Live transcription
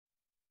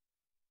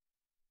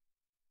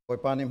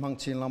Panim hang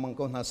chin lamang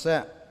ko na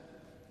se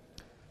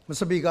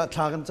masabiga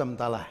thagan cham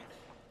talai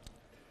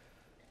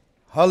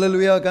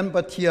hallelujah kan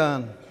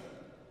pathian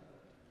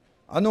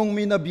anong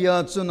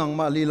minabia chunang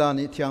ma lila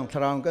ni thiang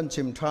tharang kan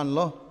chim than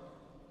lo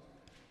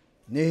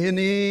ni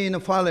hini na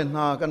falen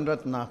na kan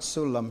rat nak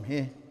sulam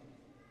he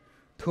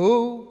thu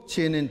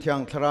chinin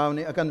thiang tharau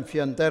ni akan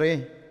fian tare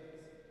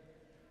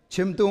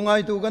chim tu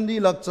ngai tu kan di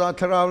lak cha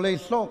tharau le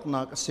hlok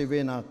nak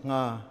sivena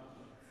nga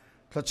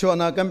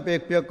thachona kan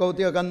pek pek ko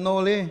tia kan no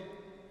le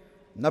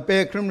na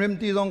pe krim rim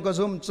ti dong ka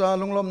zum cha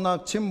lunglom nak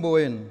chim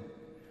boin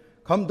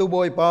kham tu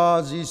boy pa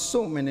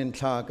jisu menin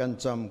tha kan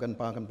cham kan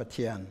pa kan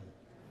pathian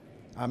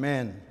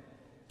amen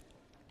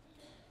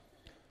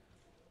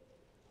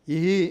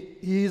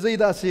hi zai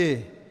da si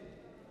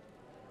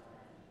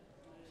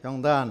yang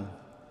dan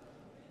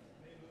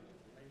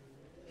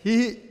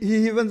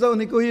hi van zau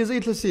ni ko hi zai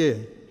thla si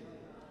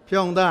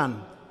yang dan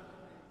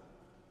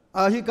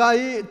a hi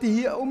kai ti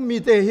hi ummi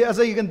te hi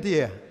azai kan ti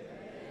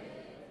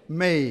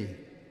MEI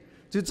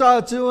chú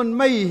cha chú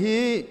MEI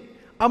hi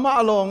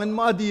ama long en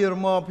ma dir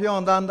mo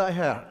phiong dan da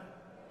her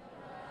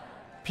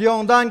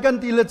phiong dan kan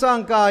ti le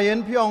chang ka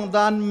yen phiong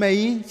dan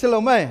MEI selo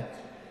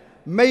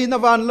MEI na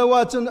van lo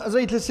wa chun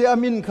zai the se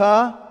amin kha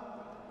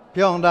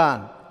phiong dan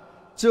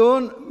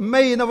chun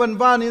MEI na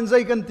van in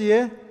zai kan ti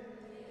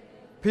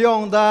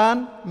phiong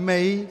dan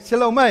MEI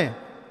selo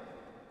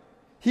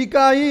hi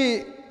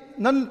kai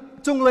nan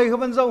chung lei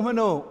khaban zau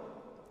hano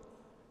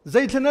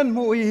zai thanan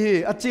mu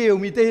hi a cheu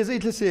mi te zai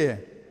the se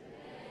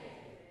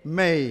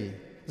MEI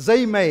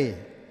dây MEI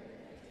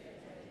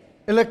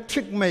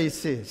electric MEI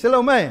si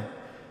lâu mấy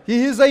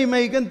hi dây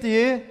MEI kan ti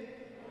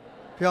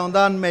phiong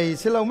dan MEI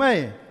si lâu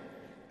mấy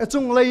a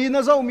chung lei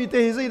na zau mi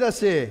te dây da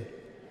se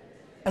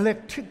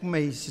electric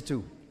MEI si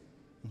tu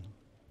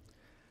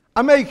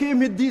a MEI ki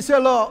mi di se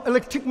lo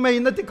electric MEI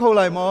na ti khau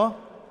lai mo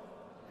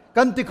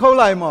kan ti khau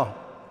lai mo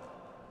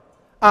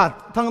a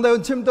thang deu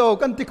chim to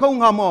kan ti khau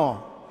nga mo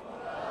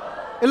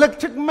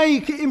electric MEI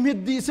ki mi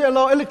di se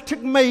lo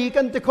electric MEI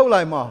kan ti khau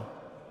lai mo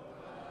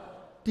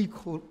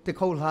ti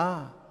khâu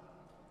la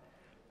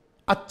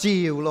a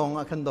chiều long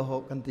a kan do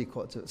ho kan ti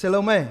kho chu se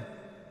lo mai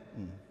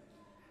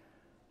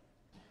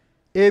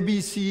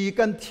ABC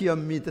kan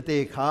thiam mi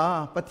te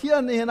kha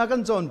pathian ni na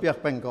kan chon piak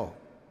peng ko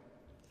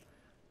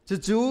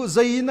chu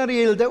zai na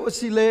rel de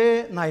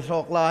osile nai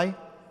hlok lai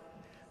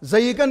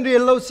zai kan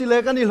rel lo sile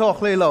kan ni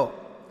hlok le lo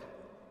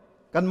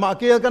kan ma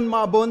ke kan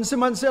ma bon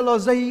siman se lo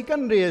zai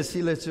kan rel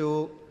sile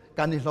chu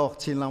kan ni hlok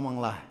chin lamang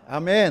lai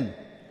amen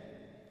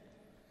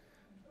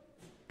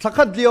สัก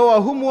เดียว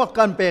หุ่มวก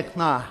กันเป็ก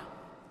นา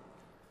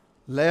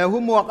แล้ว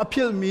หุ่มวกอ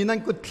ภิลมีนั่น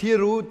ก็ที่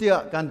รู้เดีย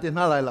กันที่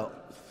น่าไรแล้ว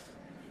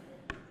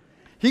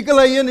ฮิกเล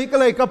ยยันฮิก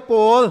เลยกับป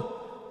อล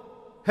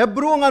เฮบ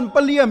รูงันป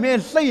ลียเมน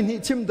ไซนี่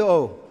ชิมโต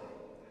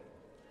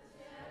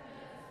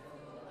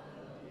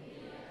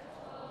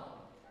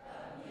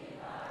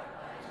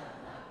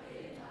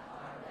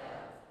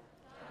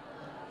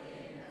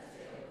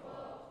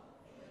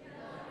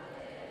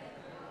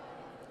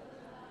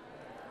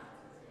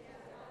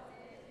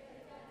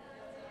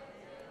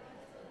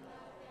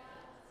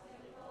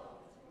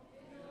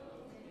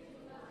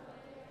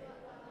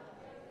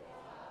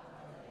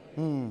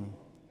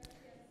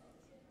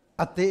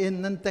อัตเอ็น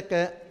นั่นแต่แก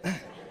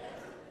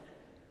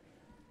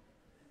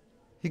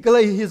ฮิกเล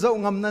ยฮิโซ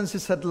งำนั่นสิ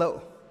สัตว์แล้ว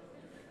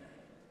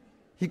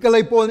ฮิกเล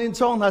ยปนอิน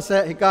ช่องท่าเส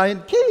ฮิกาเห็น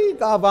ขี้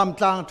กาวาม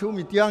จางทู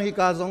มิเตียงฮิ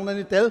กาซงนั่น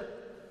นี่เตล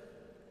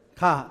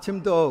ค่ะชิม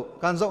โต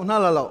การส่งนั่น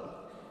ละแล้ว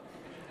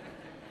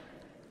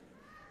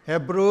เฮ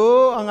บรู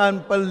อังอัน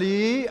ป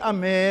ลีอ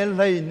เมลเ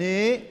ลย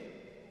นี้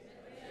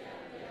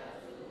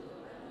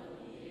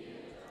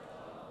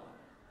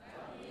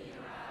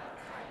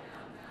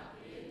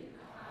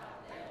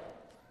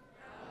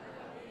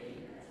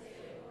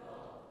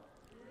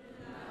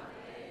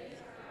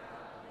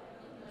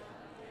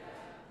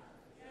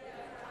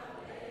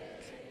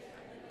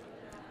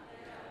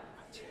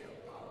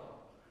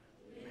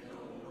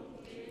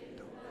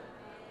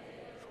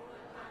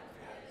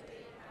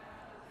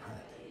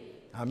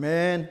อาเม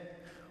น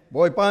บ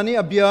อยปานี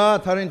อเบีย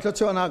ทารินทัช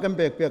วนากันเ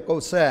บกเปียกกู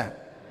เซ่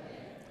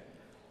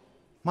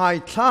ไม่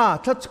ท่า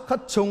ทัชคั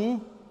ดชุง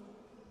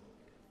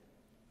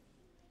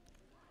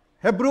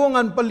เฮบรู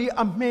งันปลี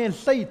อเมน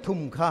ไซทุม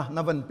ค่ะน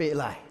วันเปไ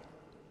ล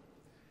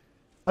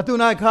อตุ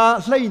นายค่ะ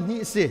ไซ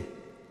นี้สิ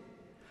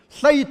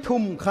ไซทุ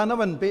มค่ะน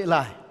วันเปไล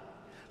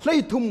ไซ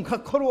ทุมค่ะ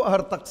ครัวหา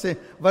รตักเส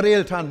วเร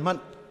ลทานมัน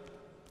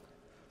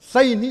ไซ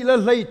นี้ละ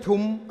ไซทุ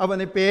มอวั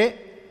นเป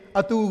อ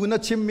ตูกุน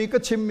ชิมมีก็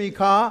ชิมมี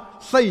ค่ะ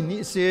ไซ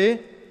นี้เส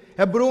เ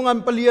ฮบรูงัน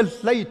ปลี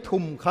ไซทุ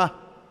มค่ะ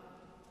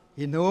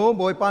อินู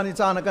บอยปานิ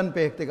จานักันเป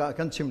กติกะ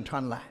กันชิมทั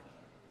นไล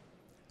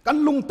กัน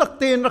ลุงตัก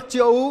เตนรักเ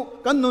จียว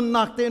กันนุน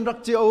นักเตนรัก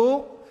เจียว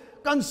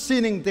กันซี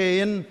นิงเต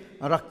น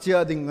รักเจีย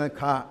ดิ่ง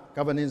ค่ะ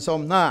กับนินส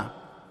มนา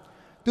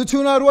ตุชุ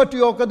นารัวติ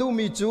โอกระดู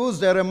มีจูเ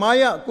ซเรมา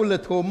ยะกุล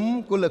ทุม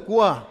กุลกั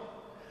ว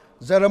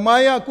เซเรมา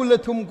ยะกุล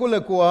ทุมกุล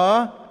กัว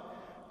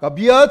กับ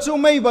ยาจู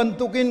ไม่บรร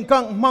ทุกินกั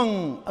งมัง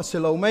อส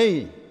โลไม่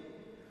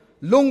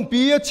ลง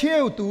ปีเชี่ย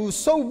วตู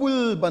โซบุล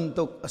บรร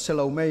ทุกอสโ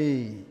ลไม่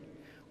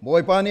บอ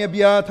ยปานีเบี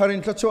ยทาริ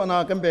นทัชวนา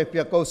กันเบกเปี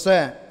ยกเกาเซ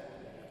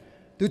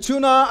ตุชุ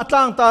นาอัตล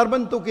างตาร์บั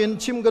นตุกิน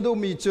ชิมกระดู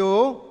มีจู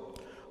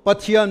ปั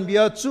ทยันเบี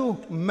ยจู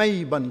ไม่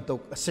บันตุ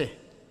กเส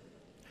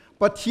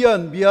ปัทยั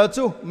นเบีย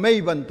จูไม่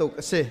บันตุก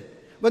เส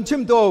บันชิ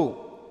มโต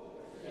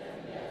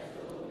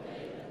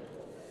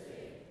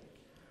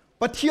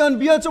ปัทยันเ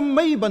บียจูไ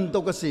ม่บันตุ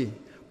กเส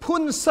พุ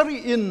นสริ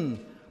อิน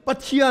ปั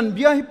ทยันเ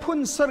บียให้พุน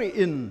สริ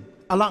อิน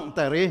อลังแ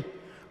ต่เร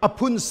อ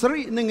พุนส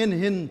รินึงเงิน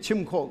หินชิม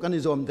โคกันนิ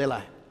จอมเดลั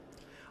ย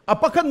อ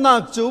ปะขันนั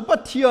กจูปั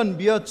ทยันเ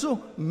บียจู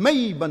ไม่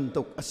บัน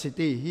ตุกสิ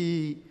ติฮี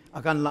อา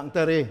การหลังแ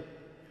ต่เร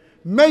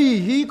ไม่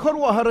ฮีขรั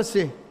วหาร์เส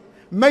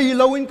ไม่เ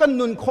ราอินกัน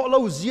นุนขอเรา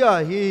เสีย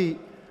ฮี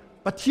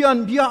ปัทยัน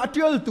เบียอัต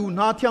ยลตูน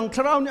าเทียงท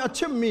ราวนี่อัจฉ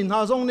ริยะนา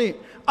จงนี่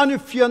อันนี้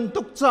เฟียน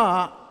ตุกจ้า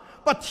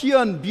ปัท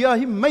ยันเบีย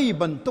ฮีไม่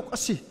บันตุก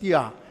สิติย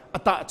าอั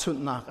ตชุน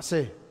นักเส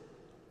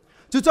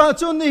จุจ้า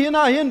จุนนี่หิน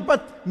าหินปั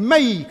ดไม่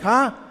ค่ะ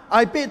ไอ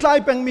เปิดไล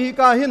เป็นมี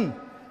กาหิน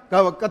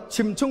ก็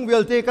ชิมชุ่งเว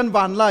ลเตกันหว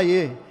านไล่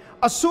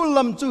อสุล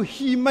ำจู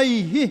ฮีไ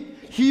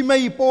ม่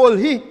โปล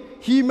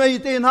ฮีไม่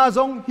เตนหาจ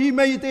งฮีไ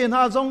ม่เตนห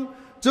าจง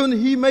จน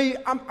ฮีไม่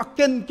อักเก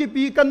นกิ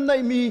ปีกันใน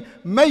มี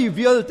ไม่เว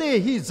ลเต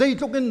ฮีใจ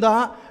ทุกินดา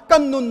กั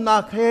นนุนนั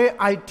กเฮ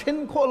ไอเทน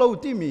โคลาว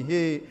ที่มีเฮ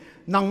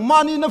นังมา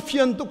นีนับเฟี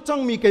ยนตุกจัง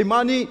มีไกมา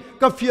นี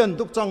ก็เฟียน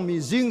ตุกจังมี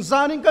จิงซา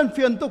นิกันเ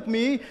ฟียนตุก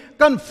มี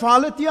กันฟา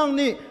เลตียง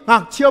นี่หา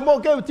กเชียบอก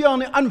แก้วตียง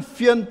นี่อันเ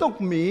ฟียนตุก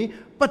มี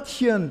ปัท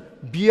ยัน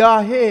เบีย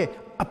เฮ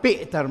อเป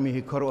ตร์มี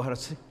ครอฮา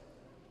ร์สิ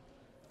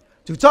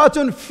จุจ้าจ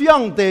นเฟีย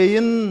งเต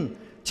ยิน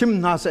ชิม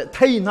นาเสไท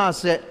ยนาเ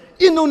ส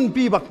อินุน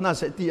ปีบักนาเ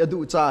สตีอดู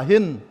จ้าหิ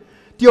น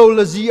เทียวล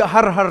จีฮ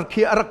าร์เ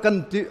ขียรักกัน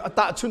ต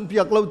าชุนเปี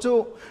ยกเล่าจู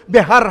เบ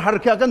ฮาร์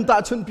เขียกันตา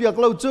ชุนเปียก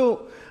เล่าจู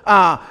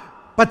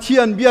ปัท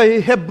ยันเบีย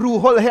เฮบรู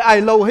ฮอลให้ไอ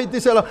เล่าให้ติ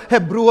เสลาเฮ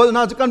บรูฮอลน่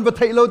าจะกันบัทไท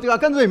ยเล่าติ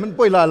กันใจมัน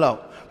ป่วยลาเล่า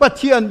ปั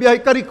ทยันเบีย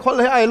กริกฮอล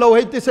ให้ไอเล่าใ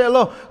ห้ติเสล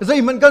าใจ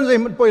มันกันใจ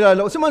มันป่วยลาเ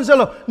ล่าสมันเส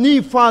ลานี่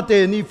ฟาเ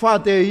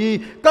ตฮี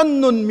กัน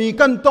นุนมี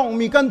กันต้อง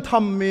มีกันท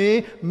ำมี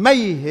ไม่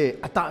เฮ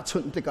อตาชุ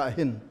นติกา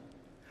หิน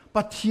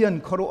ปัทยัน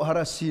ครุฮาร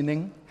าสีนิง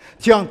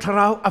เทียงทร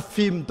าวอ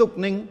ฟิมตุก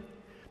นิง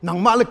นัง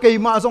มาเลกัย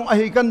มาจงอ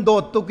หิกันโด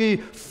ดตุกี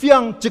เฟีย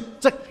งจิก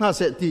จักนาเส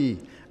ตี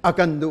อา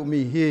กันดู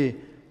มีเฮ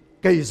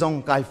ไกจง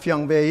ไกเฟียง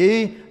เว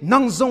นั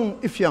งจง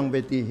อิเฟียงเว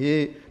ตีเฮ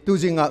ตู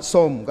จิงะส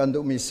มกันดู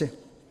มีเส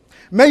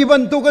ไม่บร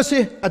รทุกเส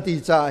อติ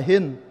จาหิ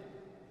น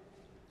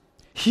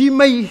ฮีไ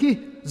ม่ฮี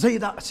ใจ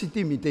ดาสิ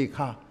ติมิเตค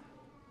า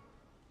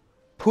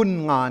พุน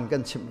งานกั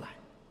นชิมไหล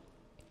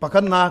ปะ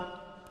กันนัก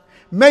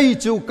ไม่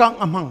จูกัง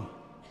อมัง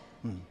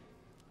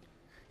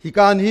ฮิก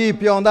ารฮีเ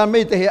พียงดานไม่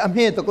เตะอเม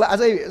ตกละอะ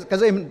ไรก็ใ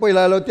จมันป่วยล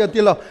ะเราเตี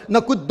ยวนั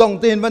กกุดดอง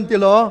เตนวันเตีย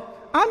ว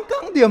อันกั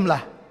งเดียมละ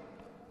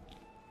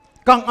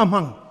กังอ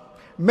มัง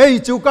ไม่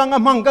จูกังอ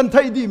มังกันไท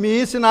ยดีมี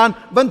สินาน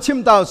บันชิม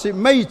ดาวสิ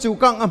ไม่จู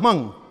กังอมัง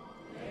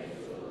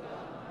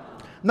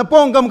นับปอ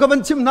งกำกับบั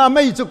นชิมนาไ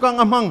ม่จูกัง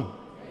อมัง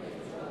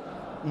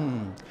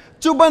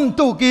จูบัน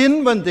ตุกิน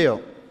บันเดียว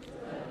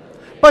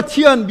ปัท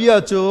ยันเบีย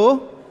จู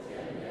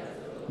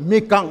มี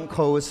กังเข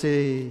าเส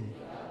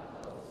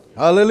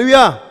ฮาเลลูย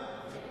า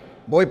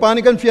บอยปา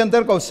นิกันเฟียนเตอ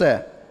ร์เขาเส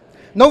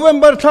โนเวม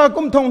เบอร์ท่า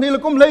กุมทองนี่ละ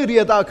กุมเลยเรี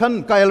ยตาคัน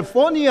แคลิฟ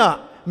อร์เนีย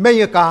ไม่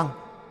ยกาง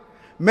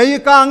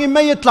อีไ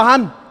ม่ยตลา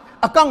น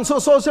อากังโ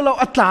ซเสลา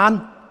อัตลาน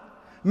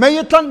ไม่ย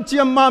ตันเจี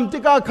ยมมามติ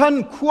กาคัน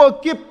ขัว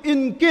กิบอิ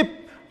นกิบ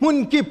มุน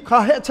กิบข้า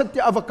เหตุ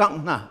ที่อวกัง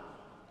นะ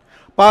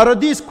ปารา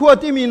ดิสขัว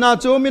ที่มีนา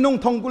โจมินง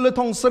ทองกุลท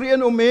องสรีย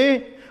นอุเม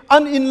อั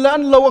นอินแล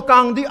นลาวกั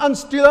งดีอัน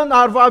สติลันอ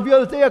าร์วาวิ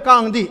ลเตยกั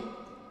งดี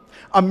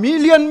a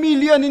million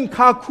อิน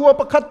ข้าขัว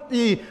ประคัต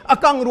ตีอา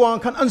กังรวง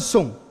คันอัน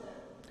ส่ง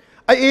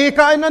ไอเอก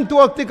านั้นตั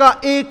วติกา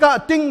เอกา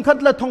ติงขัด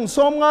ละทองส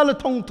มงาละ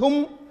ทองทุม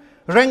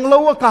แรงลา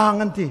วกัง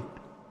อันที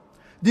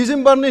ดิซิ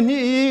มเบอร์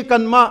นี่กั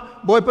นมา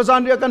บอยประจาน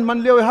เรียกันมัน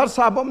เลี้ยวหาส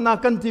าบอมนา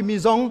กันที่มี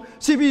ซอง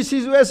CBC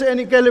USA ใ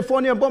นแคลิฟอ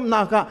ร์เนียบอมน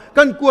าคะ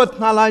กันกวด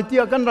นาลายเตี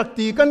ยกันรัก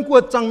ตีกันกว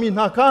ดจังมี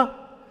นาคะ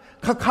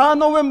ข้าโ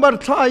นเวมเบอ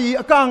ร์ทาย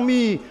อากางมี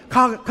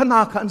ขน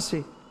าคันสิ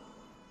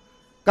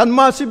กันม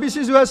า CBC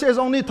USA ซ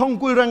องนี่ทอง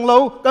กุยแรงเรา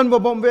กันบ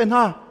อมเว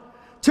น่า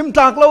ชิมต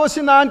ากเรา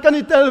สินานกัน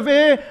อิเตลเว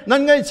นั่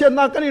นไงเช่นน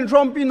ากันอินทร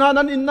อมปีนา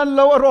นั้นอินนั่นเร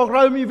าอรอกเร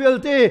ามีเวล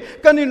เต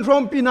กันอินทรอ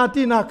มปีนา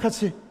ตีนาคั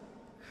สิ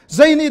ใจ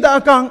นี่ดา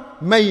กัง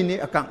ไม่นี่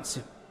อกังสิ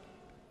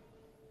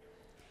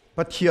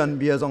ปัทยันเ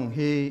บียจง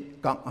ฮี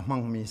กังอมั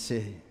งมีเส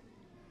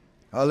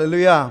ฮาเล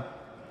ลูยา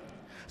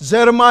เจ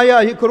เรมายา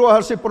ฮีครัวหา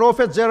สิโปรเฟ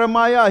ตเจเรม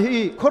ายา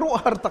ฮีครัว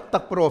หาตั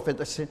กโปรเฟ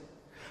ตสิ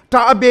ต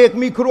าเบก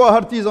มีครัวหา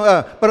ที่จง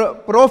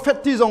โปรเฟต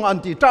ที่จงอัน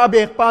ที่ตาเบ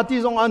กปาที่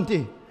จงอัน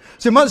ที่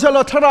สิมันเสล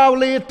ทราว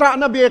เลตา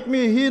นาเบก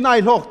มีฮีนาย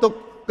หลอกตก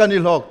กันอี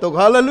หลอกตก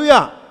ฮาเลลูย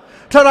า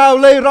ทราว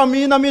เลรา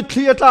มีนามิท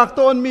ลีตากต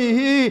นมี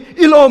ฮี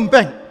อิโลมเป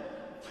ง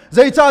ใจ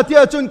จ่าเที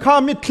ยจุนข้า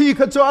มิทลีข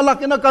จรลั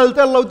กนักลเต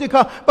ลเราติข้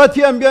าปัท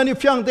ยันเบียนิ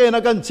ฟยังเตนั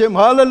กันเชม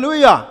ฮาเลลู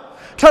ยา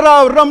ทรา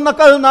วรำนั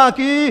กลนา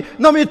กี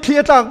นามิทลี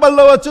ตากบัลล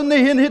วจุนนี่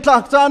หินหิตา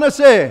กจานเส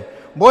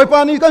บอยปา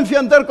นีกันเฟี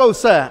ยนเตอร์เขา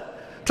เส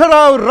ทร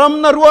าวร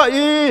ำนรัว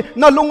อี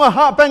นาลุงห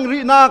าแปงรี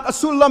นักอ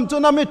สุลัมจุ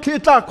นามิทลี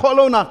ตากขโล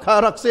นักคา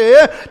รักเส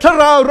ท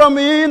ราวรา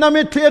มีนา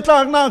มิทลีตา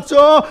กนักโจ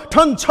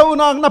ทันเชา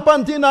นักนับปัน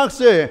ที่นักเส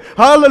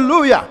ฮาเล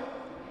ลูยา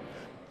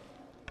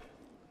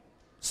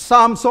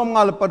sam som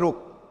ngal paruk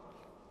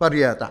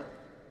pariata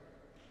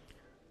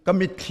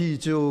kamit khi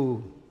chu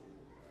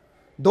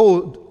do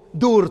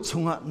dur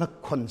chunga na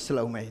khon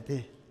selo mai ti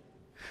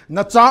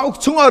na cha uk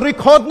chunga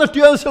record na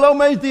tial selo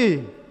mai ti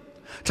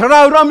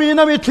tharau rami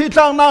na mi thi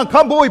tlang na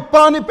khaboi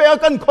pani pe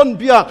kan khon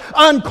piak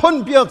an khon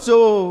piak chu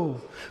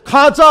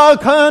khacha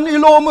khan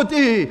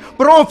ilomati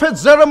prophet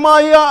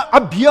Jeremiah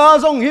abia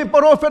jong hi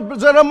prophet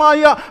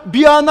Jeremiah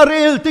biana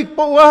rel tik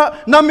powa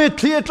na mi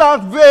thi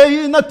tlak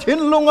ve na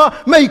thinlunga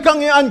mai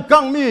kang an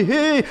kang mi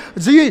hi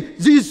ji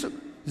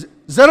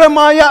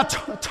Jeremiah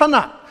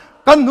chana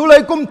kan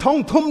nulai kum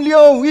thong thum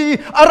liao wi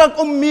arak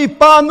mi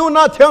panu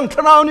na thiang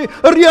tharau ni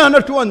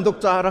riana tuan dok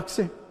charak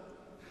se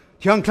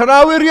thiang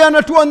tharau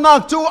riana tuan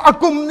nak chu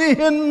akum ni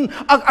hin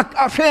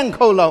a reng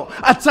kholo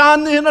a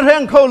chan ni hin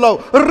reng kholo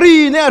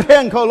ri ne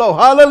reng kholo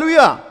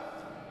hallelujah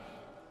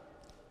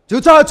chu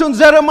cha chun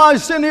Jeremiah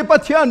seni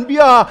pathian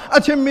bia a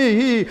chimi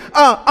hi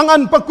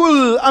angan pakul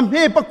am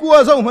he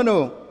pakua zo manu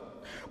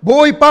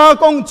boi pa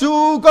kong chu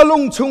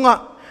kalung chunga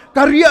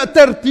karia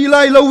ter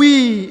tilai lawi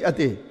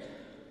ati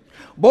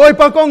boi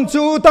pa kong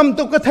chu tam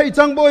tu ka thai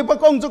chang boi pa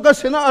kong chu ka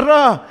sina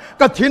ara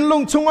ka thin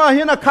lung chunga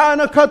hin a kha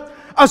na khat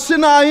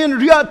asina in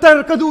ria ter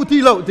ka du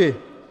ti lo te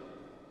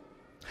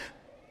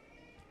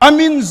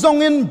amin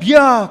zong in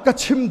bia ka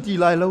chim ti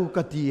lai lo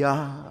ka tia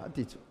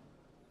ti chu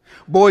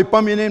boi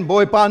pa minin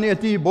boi pa ni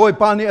ati boi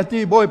pa ni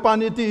ati boi pa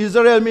ni ti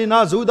Israel mi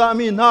na Juda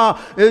mi na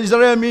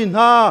Israel mi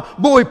na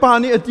boi pa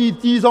ni ati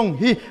ti zong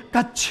hi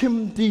ka chim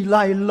ti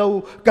lai lo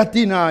ka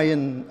ti na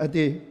in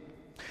ati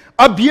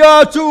abia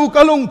chu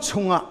kalung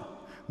chunga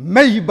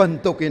MEI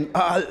bantukin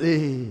aali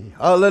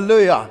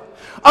hallelujah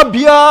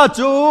abia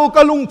chu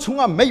kalung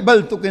chunga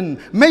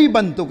MEI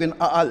bantukin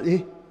aali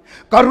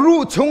karu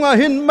chunga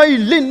hin MEI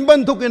lin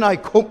bantukin ai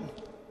khuk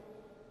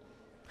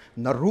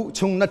na ru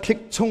chung na thik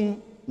chung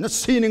na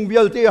sining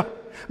bial tia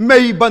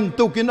MEI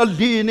bantukin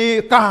ali ni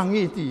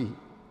kangi ti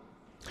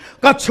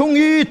ka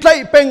chungi tlai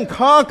peng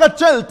kha ka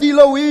chel ti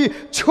lowi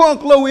chuak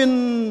lowin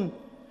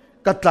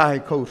ka tlai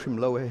kho sim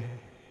lowe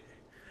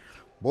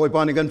boy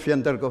pani gan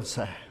fianter ko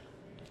sa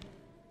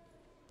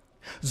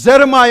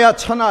Jeremiah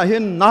chana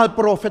hin nal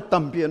prophet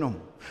tampienum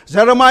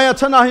Jeremiah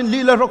chana hin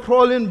lila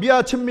rokrolin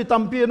bia chimmi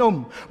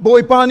tampienum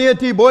boy pani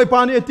ati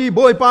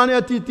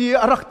ti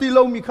arakti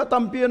lo mi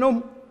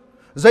khatampienum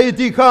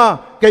zaiti kha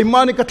kay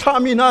mani ka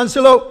thami nan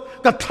selo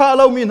ka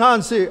thalo min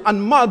han se an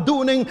ma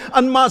duning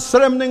an ma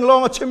sremning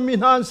long chimmi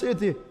nan se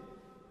ti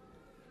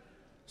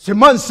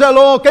siman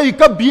selo kay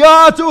ka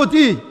bia chu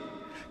ti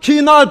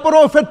kinal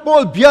prophet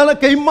Paul bia la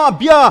kay ma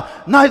bia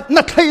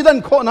na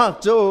thaidan kho na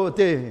chu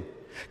ti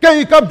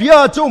kay ka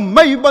bia chu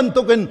MEI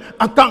bantukin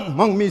akang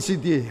mang mi si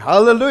di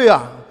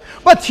hallelujah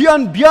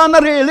pathian bia na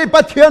rele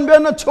pathian bia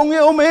na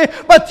chonge ome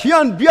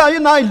pathian bia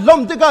inai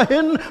lom te ka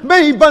hin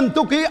MEI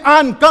bantuki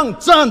an kang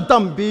chan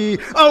tambi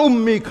a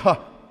ummi kha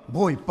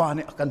boy pa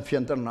ni akan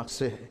fiantar nak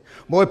se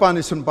boy pa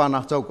ni sun pa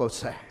nak chau ko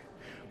se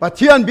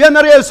pathian bia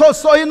na re so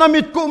na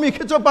mit ku mi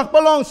khicho pak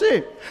palong si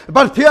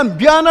pathian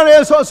bia na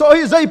re so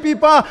hi zai pi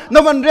pa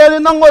na van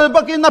rele nangol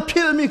baki na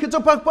phil mi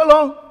khicho pak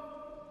palong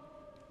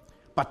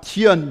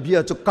pathian bia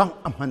chu kang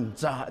aman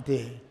cha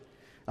de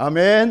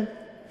amen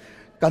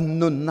kan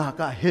nun na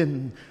ka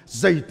hin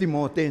zai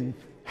timoten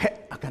he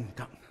akan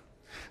kang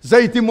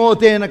zai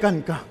timoten akan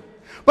kang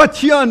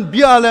pathian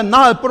bia le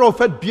nal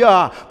prophet bia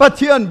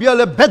pathian bia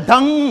le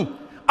bedang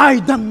ai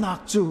dam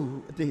nak chu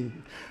de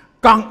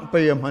kang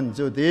pe man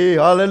chu de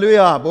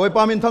hallelujah boy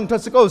pa min thang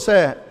thas ko se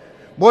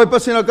boy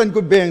pasina kan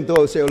ku beng to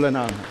se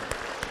ulana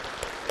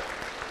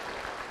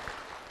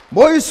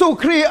boy su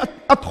khri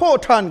a tho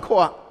than kho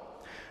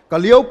ka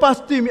liau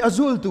pasti mi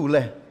azul tu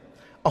le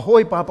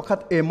ahoi pa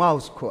pakhat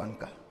emaus khuan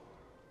ka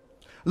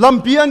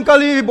lampian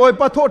kali boy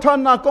pa tho than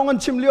na kong an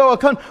chim liao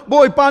khan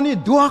boy pa ni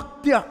duak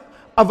tia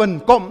avan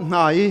kom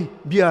nai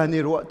bia ni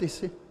ruati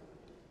si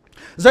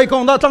zai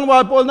kong da tangwa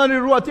pol na ni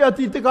ruati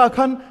ati te ka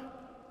khan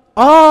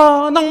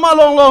nang ma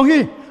long long hi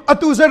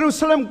atu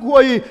Jerusalem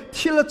koi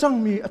thila chang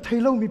mi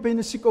athailo mi pe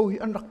na siko hi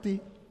an rakti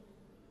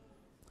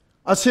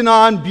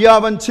asinan bia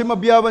ban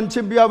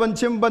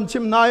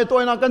chim nai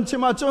toy na kan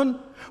chima chun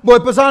boy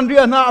pasan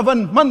ria na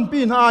avan man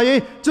pi na ye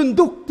chun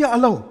duk tia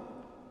lo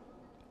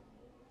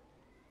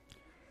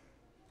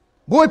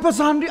boy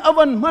pasan ri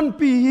avan man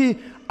pi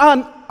an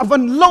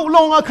avan lo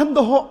long a khan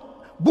do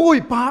boy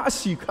pa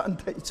asi khan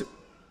thai chu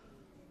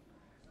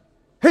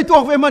hei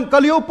tok ve man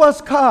kaliopas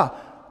kha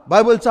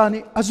bible chani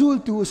azul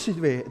tu si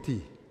ve ti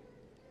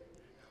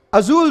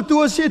azul tu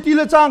si ti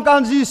la chang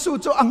kan ji su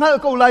chu angal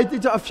ko lai ti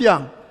cha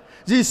afyang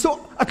Jisu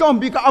akom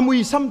bi ka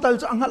amui samtal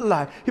cha angal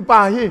lai hi pa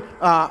hi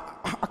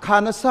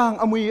akhana sang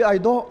amui ai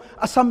do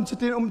asam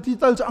chitin ti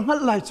tal cha angal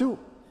lai chu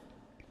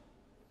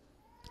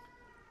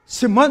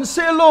siman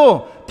selo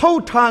thau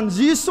than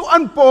Jisu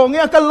an po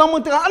nge kan lam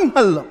ta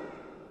angal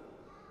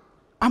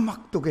amak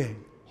tu ge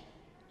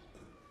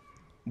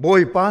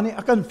boy pa ni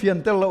akan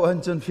fian tel lo an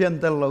chen fian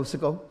tel lo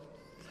siko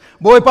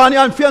boy pa ni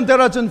an fian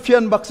tera chen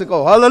fian bak siko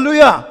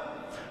hallelujah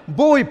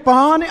boy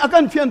pa ni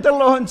akan fian tel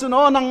lo han chen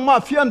nang ma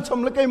fian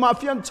chom le kai ma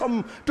fian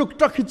chom tuk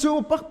tak hi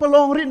chu pak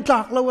palong rin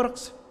tlak lo rak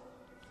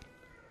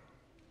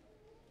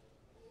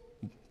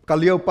กะ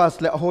เลียวปัส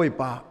และห้อย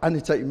ป่าอัน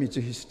นี้ใจมี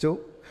จุฮิสโจ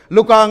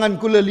ลูกางัน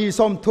กุลลี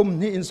ซ้อมทุ่ม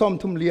นี่อินซ้อม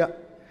ทุ่มเลีย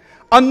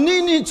อันนี้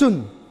นี่จุน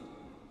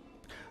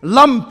ล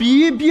ำปี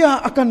เบีย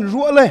อากัน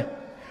รัวเลย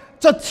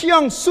จะเที่ย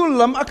งสุล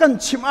ลำอากัน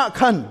ชิมอา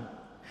คัน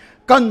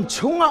กันช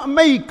งอะไ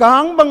ม่กา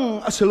งบัง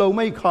อสโลไ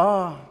ม่ขา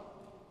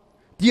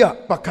เดีย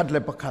ประคัดเล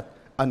ยประคัด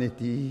อันนี้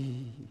ที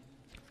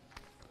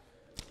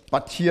ปั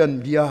ทเทียน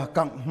เบีย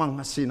กังมัง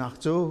สินัก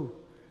จู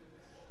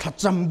ทัด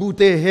จำบูเ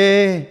ตเฮ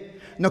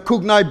นักคุ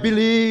กนายบิ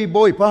ลีบ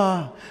อยป้า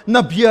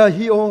นับเบีย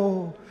ฮิโอ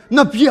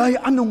นับเบีย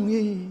อันง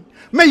งี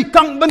ไม่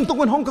กังบันตุ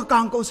กันห้องกั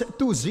งก็เส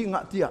ตูจิง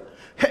ะเตีย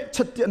เฮ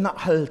ชัดเตียนัก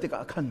ฮัลติกะ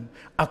คัน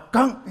อา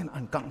กังเป็นอั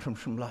นกัง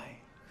ชุมไล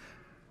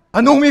อั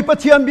นงมีปัท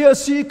เทียนเบีย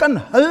สีกัน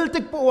ฮัลติ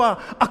กปัว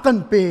อากัน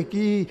เป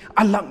กี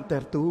อัลลังเตอ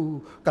ร์ตู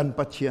กัน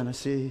ปัทเทียน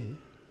สี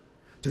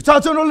จุดจ้า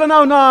จนุลนา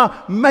วนา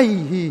ไม่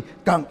ฮี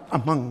กังอ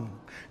มัง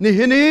นี่เ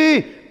ห็นนี่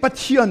ปัทเ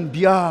ทียนเ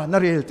บียนา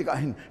เรลติกะ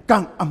เห็นกั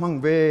งอมัง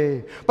เว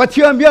ปัทเที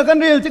ยนเบียกัน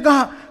เรลติกะ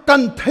กั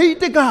นไทย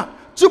ติกะ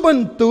จุบัน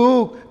ตุ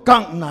กั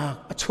งนั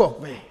กชวก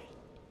เว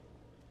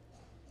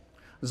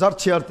จัดเ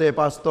ชียร์เตป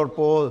าสตอร์พ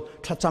อล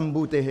ทัชม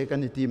บูเตเฮกัน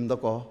นิติมด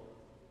ก็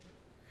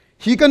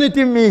ฮีกันนิ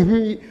ติมมี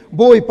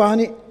บอยปา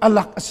นี่อ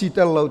ลักสิเต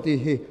ลเลาตี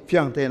ฮีเพี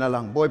ยงเตน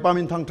ลังบอยปา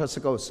มินทั้งทัศ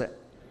กเอาเส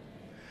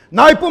น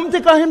ายปุ่มติ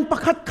กะเห็นประ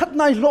คัดคัด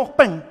นายโลกเ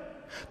ป็ง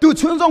ตู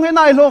ชวนทรงให้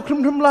นายโลกค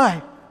ลุมไล่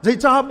ใจ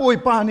จ้าบอย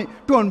ปานี่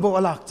ตัวนโบอ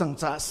ลักจัง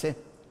จ้าเส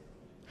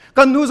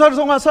กันนูซาท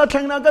รงอาซาแข่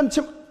งนักัน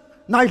ชิม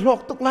นายโลก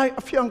ตุกไล่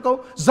เพียงเขา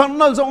จัน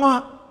นัลทรง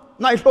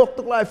นายโลก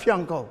ตุกไล่เพีย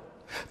งเขา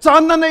จา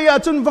นนั้นเนี่ย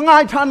จนฟังไอ้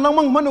ทานลัง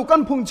มังมนุกั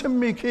นพุงชิม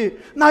มีขี้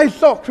นายโ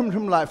ลกค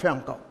ลุมไล่เพียง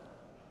เขา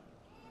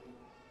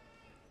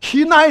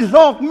ขี้นายโล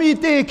กมี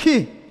เตขี้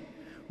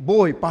บ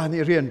อยปา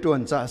นี่เรียนตัว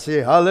นจ้าเส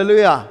ฮาเลลู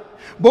ยา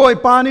บอย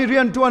ปานี่เรี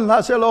ยนตัวนลา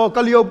เซโลก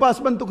ะเลียวบัส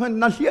บันตุกัน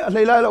นั่นเหี้ยเล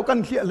ยเรากัน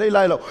เหี้ยเลย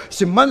เรา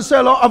สิมันเซ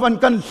โลอวัน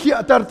กันเหี้ย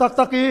เตอร์ตัก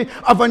ตักี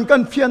อวันกั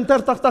นเฟียนเตอ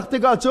ร์ตักตักติ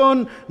กาจน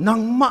นัง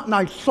มะนา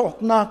ยโลก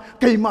นัก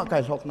เกยมะไก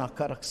โลกนักค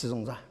ารักสิจ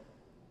งจ้า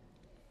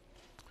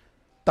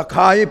ตะไค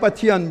ร้ปะเ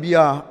ทียนเบีย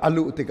อ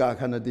ลุติกา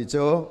ขนาดนี้โจ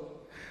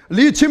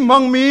ลีชิมมั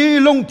งมี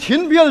ลงทิ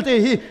นเบียลเต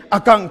หีอา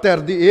กังเตอ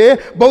ร์ดี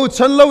บ่าว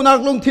ฉันเล่านัก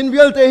ลงทินเบี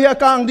ยลเตหีอา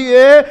กังดี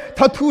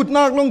ทัดทูด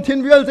นักลงทิน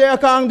เบียลเตอา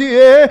กังดี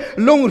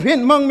ลงริน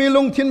มังมีล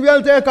งทินเบียล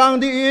เตอากัง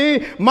ดี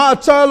มา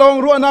จาลง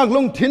รัวนักล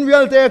งทินเบีย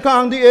ลเตอากั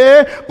งดี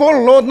ปอล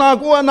โลดนั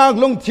กวัวนัก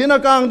ลงทินอา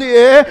กังดี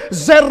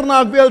เซร์นั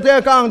กเบียลเตอ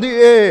ากังดี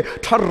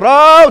ทาร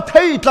าเท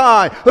ยตา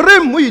ยริ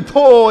มวิโท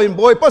อิน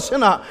บอยปัส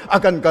นาอา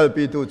กันกัล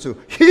ปิตูจู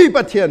ฮีป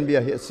ะเทียนเบีย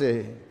เฮเซ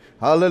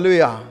ฮาเลลู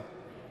ยา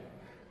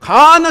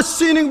ข้านัส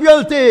ซินิงเว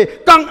ลเต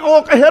กังออ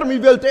กเฮร์มี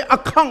เวลเตอั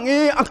กขัง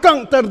อักขัง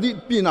เตอร์ดิ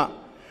ปีน่ะ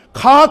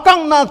ข้ากัง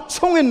นักช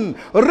งอิน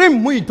ริม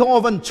มุยทอ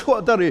วันชั่ว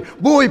ตรี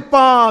บุย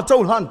ป้าเจ้า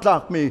หันตา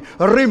กมี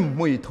ริม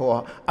มุยทอ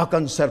อากั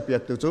นเซอร์เปีย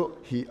ตุจู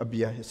ฮีอเบี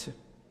ยเฮส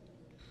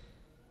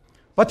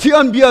ปัท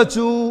ยันเบีย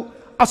จู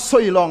อัศ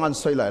ยลองอัน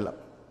สวยไหลละ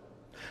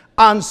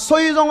อันสว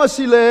ยจงอัศ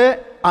เล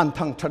อัน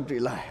ทั้งทัดริ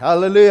ไลฮา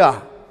เลลูยา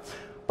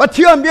ปัท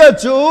ยันเบีย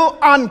จู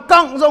อัน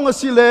กังจงอั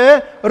ศเล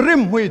ริ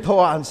มมุยทอ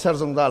อันเซอ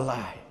ร์จงดาไล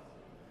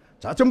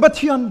จะจำปัท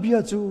ยันเบีย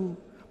จู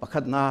ประ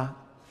คัดนา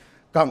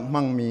กัง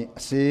มังมี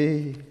สิ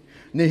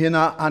นี่เห็น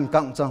อัน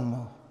กังจังโม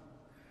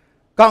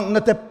กังนั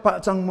ดเตปะ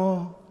จังโม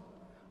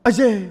อาเจ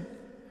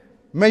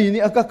ไม่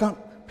นี่อากกัง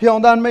เพียง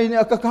ด้านไม่นี่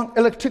อากกัง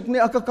อิเล็กทริกนี่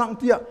อากกังเ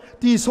ตีย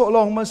ตีโซล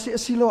องมาเสีย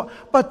สิโล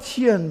ปัท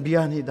ยันเบีย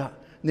นี่ดา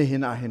นี่เห็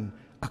น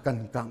อากัน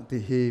กังที่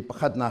ฮีประ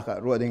คัดนากะ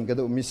รัวดิ่งกระ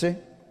ดูมิเส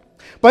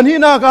ปัญหา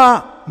นากะ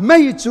ไม่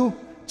จู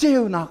เจ้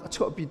านักช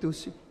อบปิตุ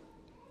สิ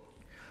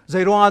ใจ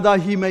ร้อนดา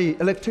ฮีไม่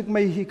อิเล็กทริกไ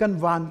ม่ฮีกัน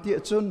วันเตีย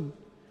จน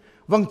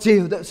วังเจีย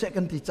วเดเส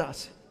กันติจ่า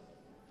สิ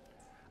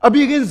อ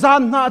บีกินจา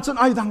นนาจน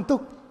ไอดังตุ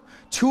ก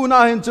ชูนา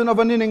เห็นจนอ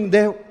วันนี้หนึ่งเ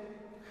ดียว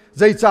ใ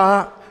จจ่า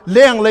เ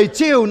ลี้ยงเลยเ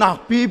จียวนัก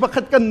ปีประ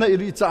คัดกันใน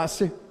ริจ่า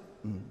สิ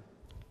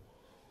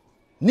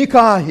นิค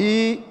าฮี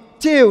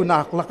เจียวนั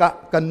กละกะ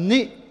กัน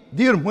นี้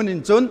ดีร์มุนิ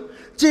นจน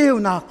เจียว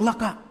นักละ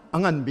กะอั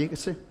งันบีก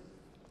สิ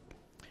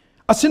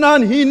อาศินา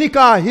นฮีนิค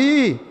าฮี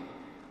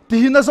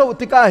ที่น่าจะ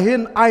ติกาเห็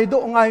นไอโด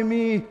งไอ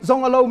มีจง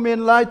อโลเมน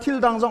ไลทิล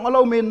ดังจงอโล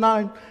เมนนา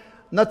ย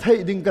นัทเฮ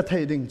ดิงกะเท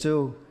ดิงจู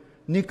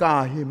นิกา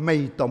ฮิไม่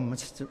ตอม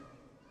สิ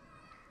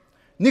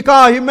นิกา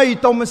ฮิไม่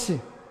ตอมสิ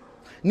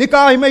นิก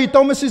าฮิไม่ต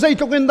อมสิใจ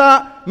ตุกินดา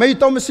ไม่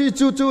ตอมสิ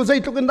จูใจ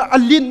ตุกินดาอ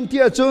ลินที่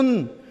จุน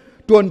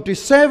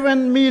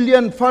27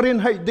 million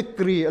Fahrenheit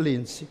degreeอลิ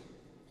นสิ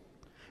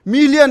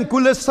million กุ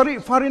ลสรี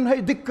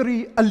Fahrenheit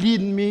degreeอลิ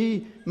นมี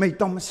ไม่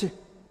ตอมสิ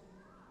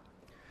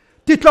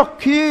ที่ตลก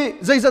ขี้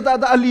ใจจะไ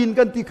ด้อลิน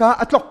กันที่ข้า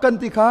อัตลกกัน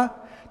ที่ข้า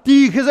ที่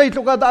ขี้ใจตล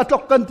กได้อัตล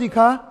กกันที่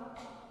ข้า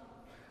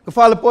ก็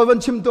ฟ้าละปอยวัน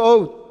ชิมตัว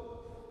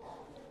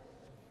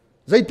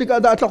ใจที่ข้า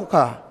ได้อัตลก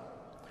ข้า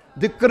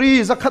ดีกรี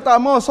สักขตา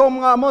มอสม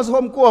งามอส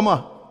มกัวมา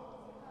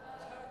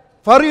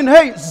ฟารินใ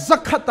ห้สั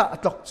กขตาอั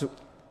ตลกจุ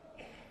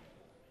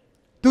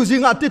ดูสิ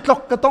งาที่ตลก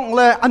ก็ต้องแ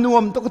ลอนุ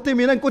มตัวก็ที่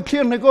มีนั่นก็เที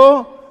ยนให้ก็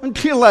มันเ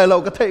ทียนอะไรเรา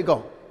ก็เทก็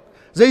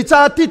ใจจะ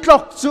ที่ตล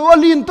กจูอ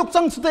ลินตุก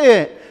จังสเต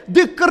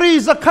ดีกรี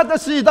สักขัด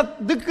สิ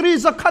ดีกรี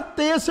สักขัดเต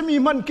สมี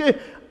มันเก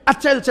อ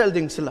เชล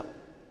ดิ่งสละ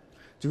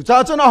จูจ้า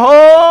จนหอ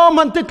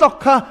มันติดหลอก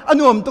ค่ะอ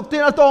นุมตุกเต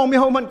นอตองมี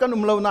หอมันกัน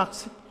เรานัก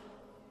สิ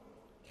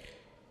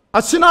อ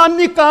าศินา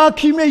นิกา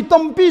ขีไม่ต้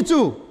มปี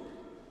จู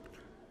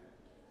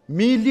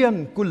มิลเลียน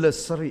กุล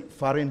สรี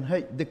ฟาเรนไฮ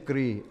ต์ดีก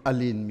รีอ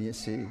ลินมี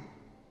เส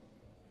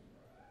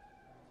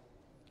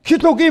คิด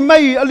ว่ากี่ไม่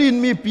อลิน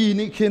มีปี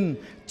นี้ขิน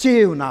เจ้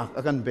านัก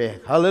กันเบก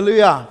ฮาเลลู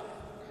ยา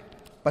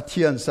ปัท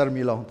ยันสาร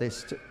มีลองเทส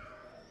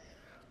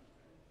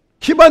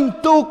คิบัน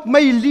ตุกไ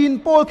ม่ลิน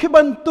โปคิ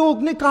บันตุก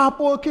นิกาโป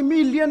คิมิ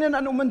ลเลียนนั้นอ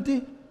นุมันตี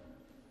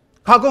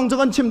ข้ากงจะ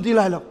กันชิมตีไ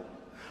รหรอก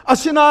อา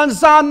ศินาน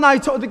ซานนาย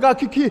โชติกา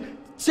คิ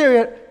เจ้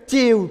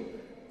า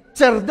เ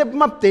จอเด็บ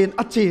มับเตน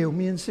อาเจียว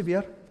มีนสิเบีย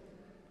ร์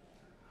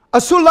อ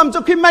สุลัมจะ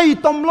คิไม่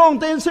ต้มลง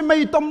เตนสิไม่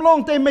ต้มลง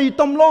เตนไม่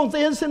ต้มลงเต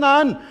นสินา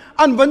น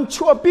อันวัน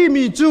ชั่วปี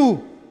มีจู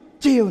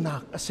เจียวนั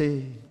กเส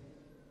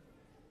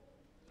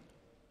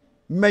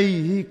ไม่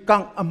กั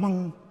งอ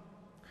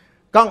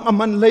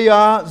มันเลย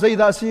าใจ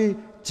ดาสิ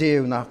เจีย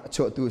วนัก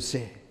ชั่วตุเส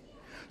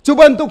จุ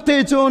บันตุกเต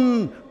จุน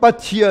ปั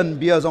ทยันเ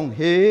บียจงเฮ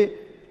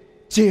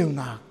เจียว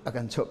นักอา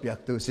กันชั่วเปียก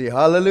ตุเสฮ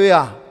าเลลูย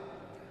า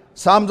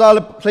สามจาล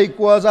เพลก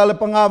ว่าจาล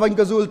ปังอาวัน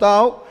กระจุลเต้า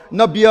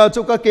นบีอา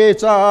จุกเก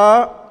จ้า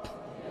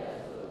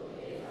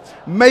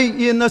ไม่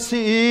อิน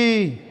สี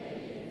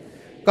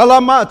กลา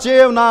มาเจี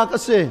ยวนัก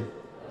เส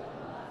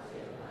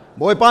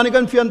บอยปานิ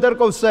กันเฟียนเตอร์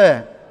ก็เส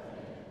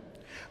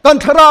กัน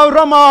ทราวร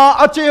ามา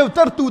อาเจียวเต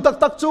อร์ตูตั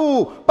กจู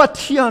ปัท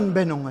ยันเบ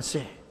นงเส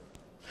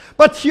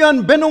ปัทยัน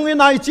เบนงอิ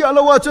นไอจีอล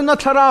าวาจุน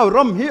ทราวร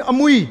ำฮีอ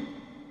มุย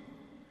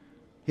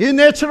ฮีเ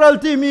นเชอรัล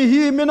ที่มี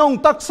ฮีเมนง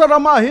ตักสรา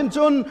มาหิน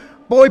จุน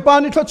ปอยปา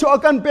นิทชอ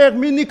กันเปก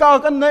มินิกา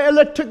กันในอิเ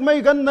ล็กทริกไม่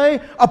กันใน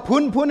อพุ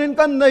นน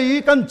กันใน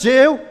กันเจี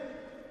ยว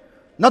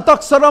นัตั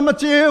กสรามา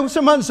เจียวส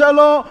มันเซโล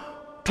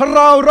ทร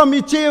าวรามี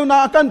เจียวนา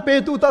กันเป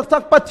ตูตั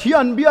กปัท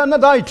ยันเบียน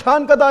ได้ทา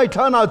นก็ได้ท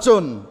านอาจุ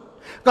น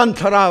กัน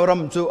ทราวร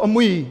ำจูอ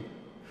มุย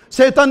เซ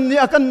ตันนี่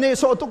อากันเน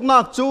โซตุกนั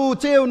กจู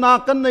เจียวนัก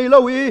กันในเล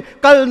วี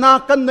กัลนัก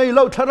กันในเล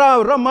วทราว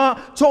รามา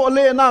โจเล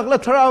นักและ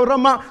ทราวรา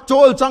มาโจ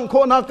ลจังโค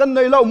นักกันใน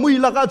เลวมุย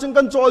ลักจึง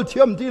กันโจลเที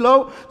ยมที่เลว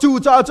จู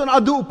จ่าจนอ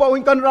ดูปาวิ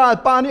นกันราด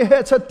ปานี่เฮ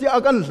ชัดที่อา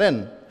กันเล่น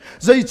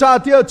ใจจ่า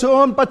ที่จ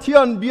นปัท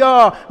ยันเบีย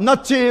นัด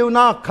เจียว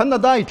นักขัน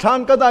ได้ทาน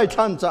ก็ได้ท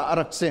านจะ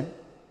รักเส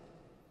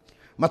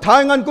มาทา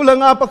ยงันกุล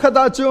งาปะขด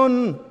าจุ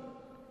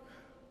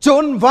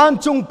นวัน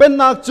จุงเป็น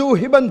นักจู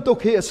ฮิบันตุก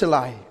เฮสไล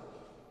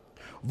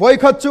วัย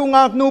ขจู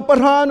งักนูประ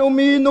ธานอุ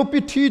มีนูพิ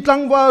ธีตั้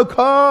งว่า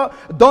ข้า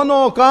ดอน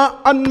อกา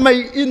อันไม่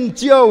อินเ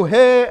จียวเฮ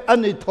อัน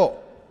นี้ท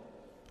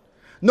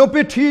นู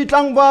พิธี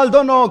ตั้งว่าด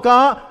อนอกา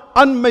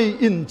อันไม่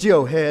อินเจีย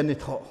วเฮอันนี้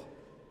ท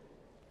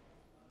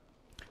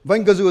วัน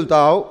กจูลเ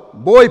ต้า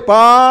บอยป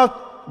าก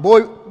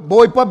บ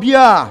อยปะเบีย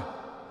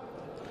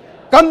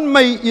กันไ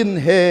ม่อิน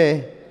เฮ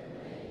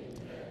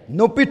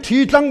นูพิธี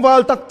ตั้งว่า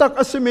ตัก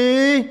อสมี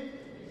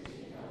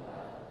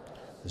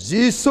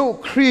ยิสุ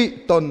คริสต์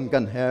ตนกั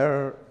นเฮ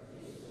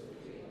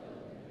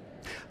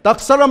ตัก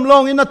สรมล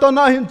งอินตน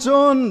าหิน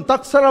จุนตั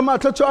กสรมอั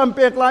ตโชอัมเป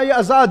กลายอ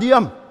าซาดิย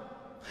ม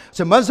ส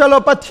มัยสล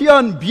ปัทยั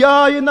นเบีย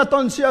อินตอ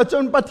นเสียจุ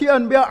นปัทยั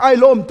นเบียไอ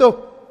ลมตุก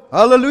ฮ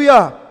าเลลูย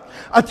า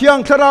อัตยัง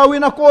คราวิ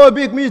นักโอ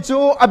บิกมิจู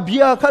อับเบี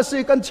ยข้าศึ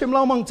กันชิมล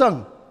างมังจัง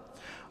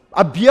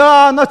อับเบีย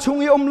นัชุง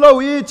อิอมโล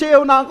วีเจีย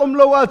วนักอมโ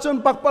ลวาจุน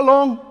ปักปะล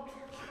ง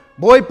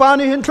บอยปา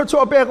นิหินทช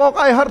อเปกอก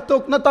ไอฮัรตุ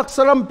กนัตักส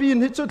รมปีน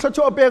หิจุทช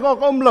อเปกอ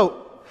กอมโล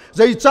ใ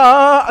จจ้า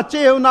เ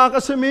จียวนัก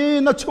สมี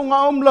นัชุง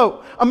อมโล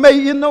ไม่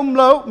อินอมโ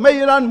ลไม่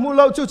รันมูโ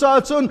ลจุจ้า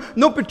จุน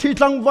นุปิธี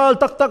ทังวาล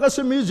ตักส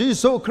มียิ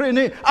สุคริ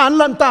นีอัน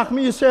ลันตัก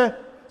มีเส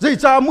ใจ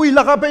จ้ามุย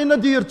ลักไปน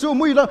ดีร์จู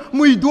มุย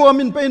ดัว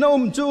มินไปน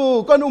จู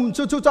กัน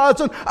จูจ้า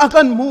จุนอา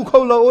กันมูเขา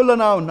โลละ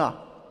นาวนะ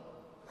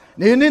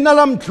นี่นั่น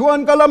ลำชวน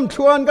กัน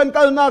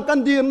กัลนักกัน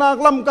ดีร์นัก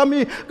ลำกันมี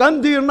กัน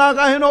ดีร์นัก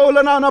ให้โนล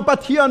ะนาปั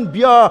ทยันเ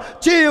บีย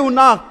เจียว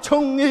นักช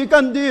งอีกั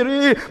นดีรี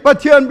ปั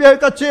ทยันเบีย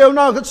กับเจียว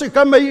นักสิ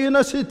กันไม่อิน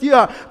สิทย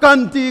ากัน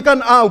ตีกัน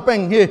เอาเป็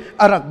งเฮ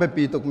อารักเบ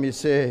ปีตุกมิ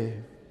เซ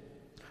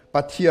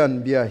ปัทยัน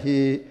เบียฮี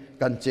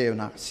กันเจียว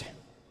นักเส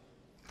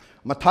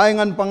มาทาย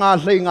งันปังอา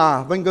เลยงา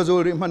วันกจู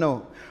ริมโน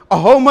อ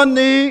โหมัน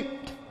นี้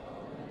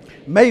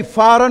ไม่ฟ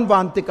ารันวั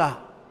นติกา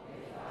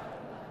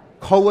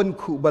เขาวัน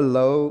คูบัลโล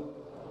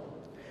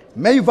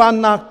ไม่วัน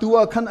นักตัว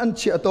ขันอันเ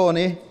ชียตัว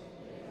นี้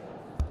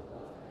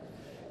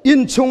อิน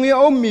ชงย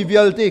อมมีเว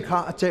ลตีข้า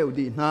เจ้า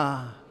ดีนา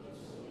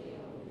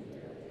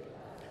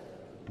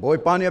บอย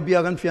ปานีเบีย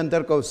กันเฟียนเตอ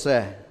ร์ก็เส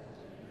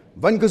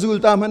วันกจูล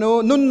ตามโน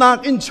นุนนัก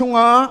อินชงอ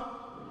า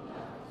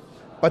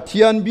ปัท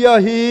ยันเบีย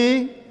ฮี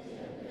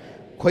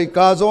คอยก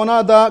าโซนา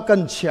ดากั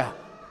นเชีย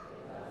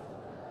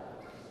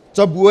จ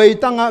ะบวย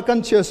ตั้งกัน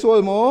เชียสว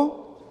ลโม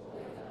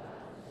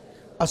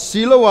อ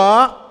สิลวะ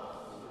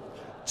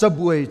จะบ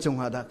วยจง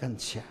อาดากัน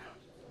เชีย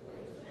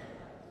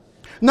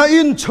นา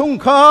อินชง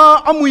ข้า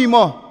อมุยโม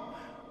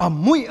อ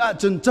มุยอา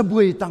จนจะบว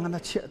ยตั้งนั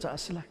ดเชียจะ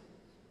สิเลย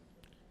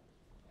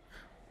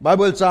บาเ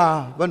บิลจ้า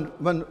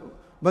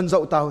วันเจ้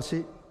าเต่าสิ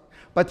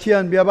ปัทยั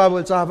นเบียบาเบิ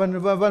ลจ้า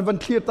วัน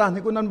เทียตานให้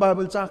กุนันบาเ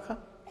บิลจ้าค่ะ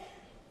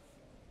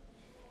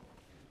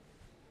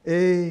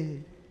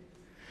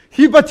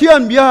ฮีปัทยั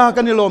นเบีย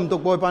กันนิลมต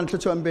กบอยปัน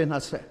ชวนเบนฮั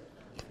สเซ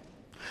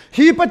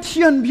ฮีปัท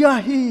ยันเบีย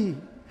ฮี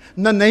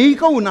นั่นไหน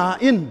ก็น่า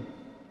อิน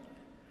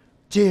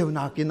เจ้าน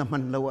ากินมั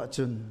นละวะ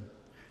จุน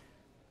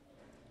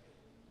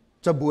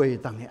จะบวย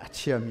ตั้งให้อาเ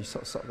ชียมี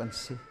สอกัน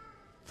สิ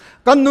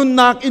กันนุน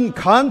นักอิน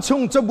ขานช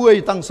งจะบวย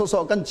ตั้งสอ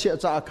กันเชีย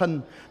จะขัน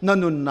นัน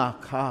นุนนัก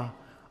ขา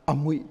อ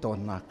มุยตอน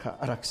นักขา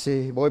รักเส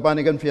บอยปา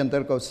นิกันเพียนเตอ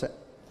ร์ก็เส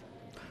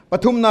ป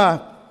ฐุมนัก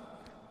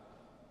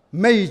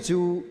ไม่จู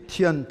เ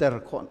ทียนเตอ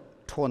ร์คน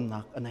ทนนั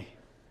กอันไหน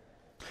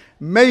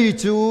ไม่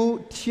จู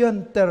เทียน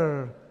เตอ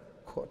ร์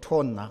ท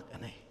นนักอั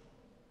นไหน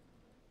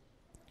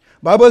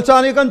บาเบิลจา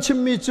นี่กันชิม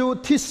มิจู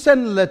ที่เส้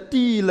นและ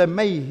ตีและไ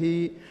ม่ฮี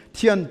เ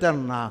ทียนเตอ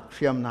ร์นักเ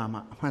ทียมนาม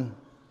ามัน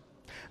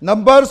นับ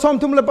บาร์สอม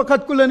ทุมและประคัด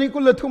กุลนี่กุ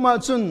ลทุมา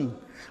จุน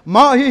ม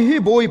าฮี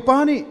บอยปา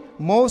นี่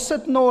โมเส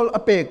ตโนลอ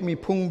เปกมี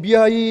พุงเบีย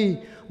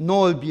โน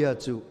ลเบีย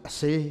จูเส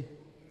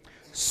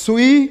สุ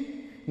ย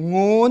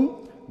งูน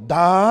ด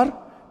าร์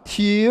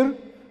ทีร์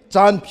จ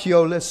านเพีย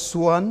วและส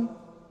วน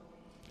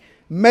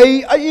ไม่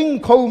อิง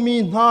เขามี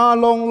นา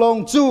ลอง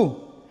จู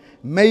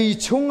ไม่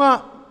ชุงะ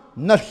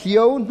นัดเขี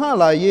ยวน่า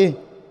ลาย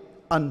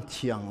อันเ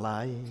ทียงลา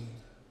ย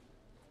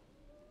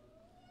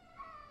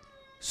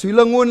สุล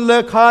งุนเล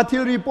ขาที่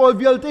รีพอร์ต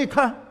วิลติ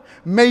ค่ะ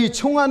ไม่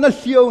ชุงะนัด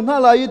เขียวน่า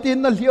ลายตีน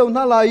นัดเขียว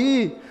น่าลาย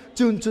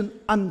จุน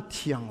อันเ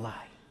ทียงลา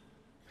ย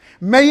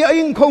ไม่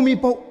อิงเขามี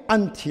พวกอั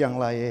นเทียง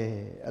ลาย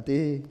อะ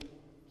ตี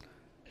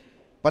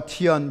ปัท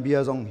ยันเบีย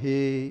จงเฮ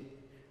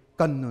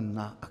กันนุนน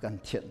ากัน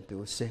เทียนตั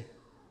วเส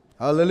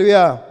ฮาเลลูย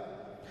า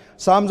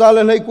สามจาเ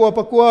ลยกัวป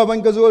ะกัวมัน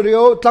ก็จะเรีย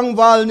วตั้ง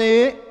วาล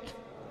นี้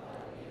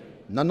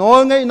นั่นโอ้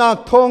ไงนัก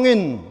ทองอิ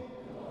น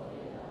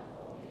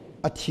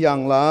อัดยัง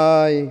ไล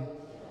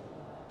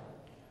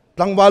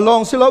ตั้งวาลอ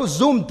งสิเรา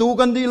ซูมตู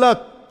กันดีลัก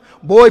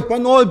บอยป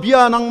นอลเบีย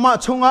นังมา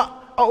ชงะ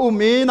เอาเ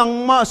มนัง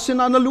มาสิ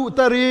นันลุต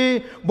รี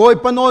บอย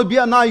ปนอลเบี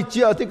ยนายเจี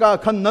ยติกา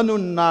ขันนันุ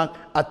นนัก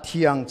อัด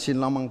ยังชิน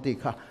ละมังติ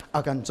กาอา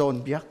กันโจน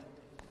เบียก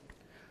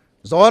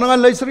จอนัง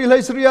เลยส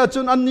รีอาจุ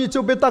นอันนี้จู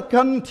เบตัก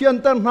ขันเทียน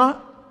เตอร์นะ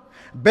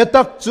เบ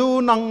ตักจู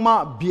นังมา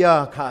เบีย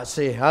ข้าเส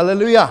ฮาเล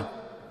ลูยา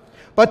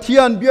ปัท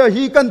ยันเบีย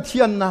ฮีกันเที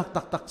ยนนัก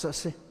ตัก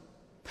เส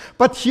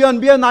ปัทยัน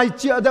เบียนายเ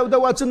จียเด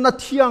าจุนนัด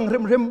เทียง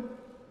ริม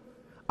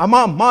อาม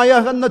ามาอย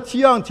กันนัดเ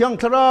ทียง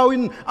ทราวิ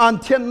นอัน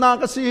เทียนนั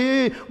กสิ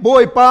บอ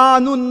ยปา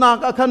นุนนั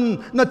กขัน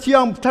นัดเทีย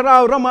งทรา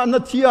วรามานั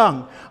ดเทียง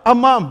อา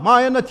มามา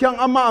อยนัดเทียง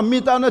อามามิ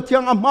ตานัดเทีย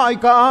งอามาอี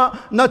กา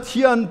นัดเ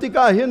ทียนติก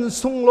าเห็น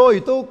สุงลอย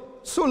ตุก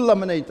สุลละ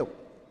มันไอตุก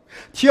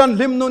เทียน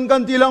ลิมนุนกั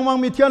นตีลังมัง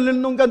มีเทียนลิม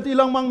นุนกันตี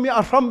ลังมังมีอ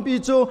ารัมปี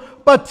จู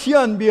ปัท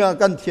ยันเบีย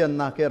กันเทียน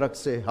นักรัก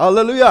เสฮาเล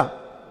ลูยา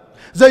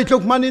ใจลุ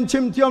กมันอินชิ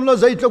มเทียมโล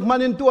ใจลุกมั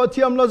นอินตัวเ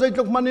ทียมโลใจ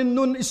ลุกมันอิน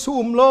นุนอิสุ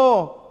มโล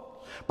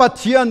ปั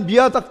ทยันเบี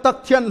ยตัก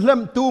เทียนเล่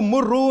มตูมุ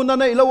รูนั่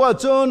นไอละว่า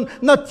จน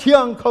นัดเทีย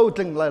งเขา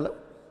ถึงไรแล้ว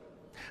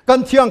กั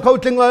นเทียงเขา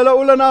ถึงไรแล้ว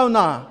อุลนาวน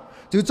า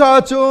จุจ้า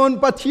จน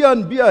ปัทยัน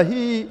เบีย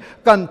ฮี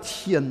กันเ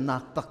ทียนนั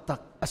กตั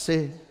กเส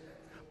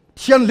เ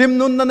ทียนลิม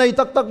นุนนั่นไอ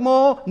ตักโม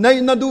ใน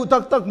นาดู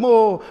ตักโม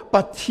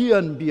ปัทยั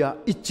นเบีย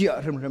อิจิอา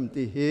ริม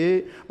ตีเฮ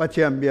ปัท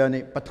ยันเบีย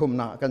นี่ปฐุม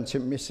นากันชิ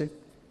มมิสิ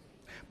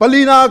ป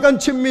ลีนากัน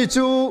ชิมมิ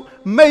จู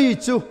ไม่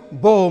จู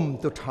บอม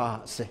ตุทา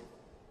เส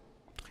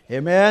เอ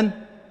เมน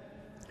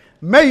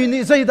ไม่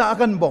นี่ใจด่า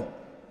กันบอม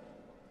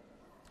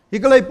ฮิ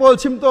กเลยปอล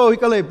ชิมโตฮิ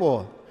กเลยปอล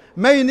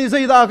ไม่นี่ใจ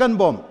ด่ากัน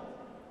บอม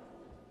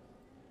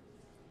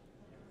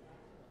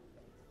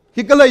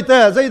ฮิกเลยแต่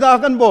ใจด่า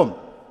กันบอม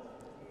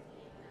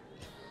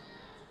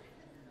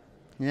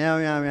เงี้ย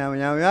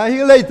ฮิ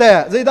กเลยแต่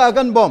ใจด่า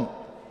กันบอม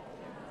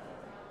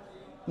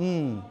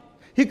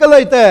ฮิกเล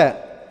ยแต่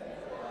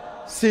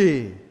สิ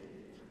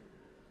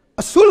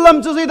สุลลัม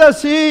จะได้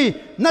สิ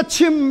นัด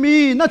ชิ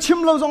ม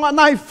เราจงอันไห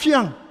นเฟีย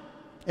ง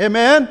เอเม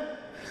น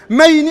ไ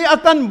ม่นี่อา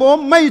การบอม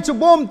ไม่จะ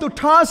บอมตุ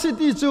ท้าสิ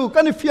ที่จู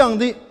กันเฟียง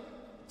ดิ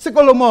สิก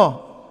ลโม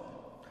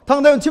ทาง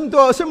เดินชิมตั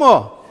วสิโม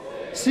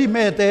สิเม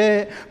เต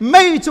ไ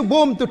ม่จะบ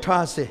อมตุท้า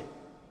สิ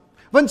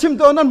วันชิม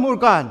ตัวนั้นมูล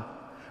กัน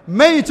ไ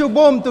ม่จะบ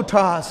อมตุ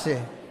ท้าสิ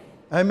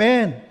เอเม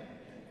น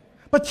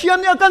ปัจจัย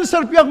นี้อาการเส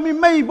พยากมี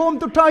ไม่บอม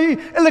ตุท้า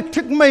อิเล็กท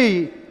ริกไม่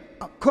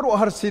ครัว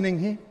หาสินิง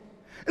ฮิ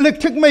อิเล็ก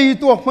ทริกไม่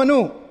ตัวมนุ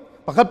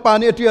ปกัดปา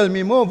นีเทียล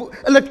มีโม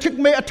อิเล็กทริก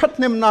ไม่อัด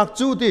เนมนัก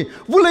จูตี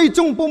วุเลยจ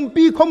งปุ่ม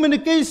ปีคอมมิวนิ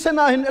เคชัน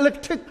อาหินอิเล็ก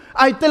ทริก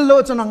ไอเทลโล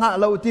จะนังอา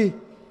เลาตี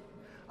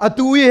อ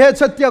ตุยเฮ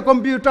สัตยาคอม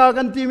พิวเตอร์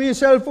กันที่มีเ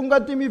ซลโฟนกั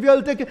นที่มีเวล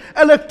เทค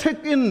อิเล็กทริก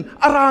อิน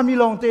อารามิ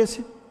ลองเต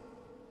สิ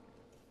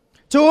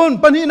จน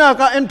ปนินา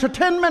กาเอนเตอร์เท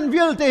นเมนต์เว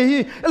ลเตฮี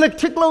อิเล็ก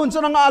ทริกโลจะ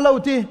นังอาเลา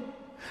ตี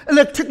อิเ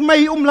ล็กทริกไม่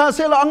ลาเซ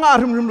ลอังอา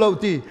ริมเลา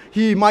ตี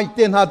ฮีไม่เ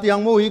ต็นหาเตียง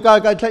โมฮีกา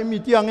ยใช้มี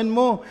เตียงเงินโม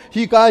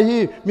ฮีกายฮี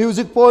มิว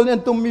สิกโพลเอ็น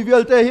ตุมมีเว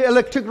ลเตฮีอิเ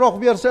ล็กทริกร็อก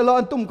เวลเซล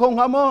อันตุมคง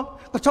หาโม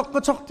กระ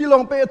ชอกที่ลอ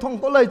งไปทอง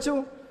ตัวไหลจู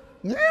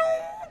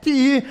ที่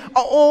โ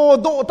อ้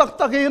โดตั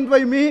กเห็นไป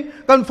มี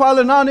กันฟ้าเล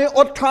นาเนี่ยอ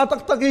ดขา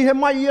ตักเห็น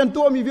ไม่เอ็นตั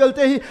วมีเวลเต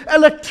ฮีอิ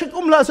เล็กทริก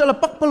ลาเซล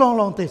ปักปล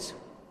องเตส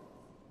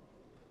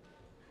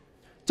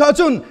จ้า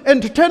จุนเอน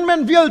เตอร์เทนเมน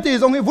ต์เวลเต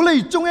จงฮีวุเลย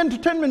จงเอนเตอ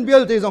ร์เทนเมนต์เว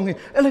ลเตจงฮี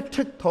อิเล็กท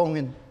ริกทองเ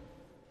งิน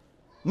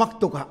มัก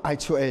ตุกไอ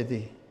ชัวเอ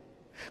ดี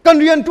กัน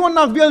เรียนตัว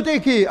นักเวลเต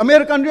คีอเม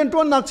ริกันเรียนตั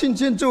วนักชิน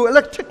จูอิเ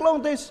ล็กทริกลอง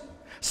เตส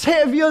เซ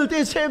เวลเ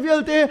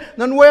ต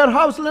นั่นเวร์เฮ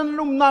าส์แล้ว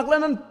นุ่มนักแล้ว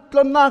นั่น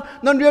tlan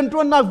nak nan rian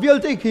tuan nak vial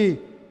te khi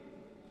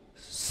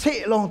se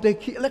long te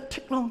khi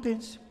electric long te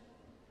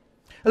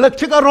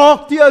electric a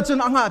rock ti a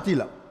chun anga ti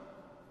la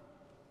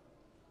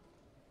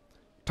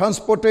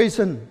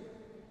transportation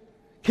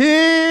khi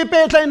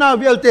pe tlai na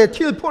vial te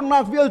thil phun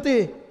nak vial te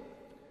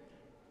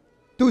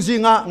tu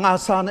zinga nga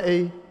san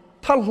ei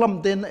thal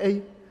lam ten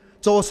ei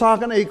cho sa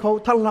kan ei kho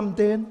thal lam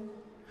ten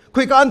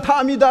khoi kan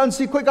tha mi dan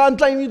si khoi kan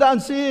tlai mi dan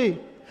si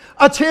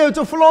a cheu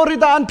chu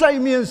Florida an tlai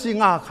mi si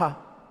nga kha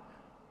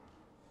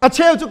a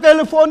cheu chu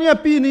California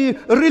pi ni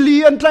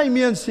really an tlai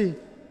mi si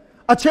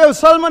a cheu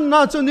Salman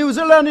na chu New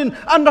Zealand in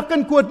an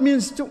rakan kuat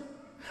means chu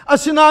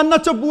asinan na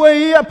chu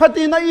buai a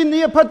phati na in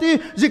ni phati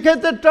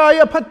jikete trai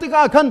a phati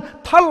ka khan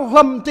thal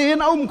lam ten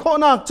kho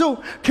nak chu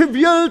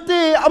khivial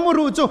te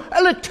amuru chu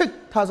electric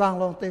tha jang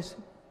long te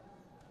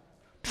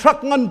truck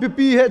ngan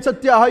pi he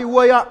chatia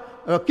highway a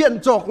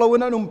kian chok lo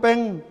na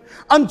peng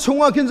an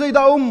chunga kin zai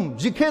da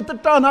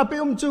jikhet ta na pe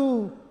chu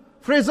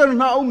Fraser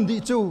na di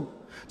chu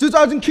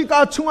cha jing khi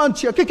ka chunga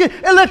chia ki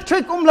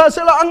electric la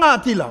se la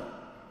anga ti la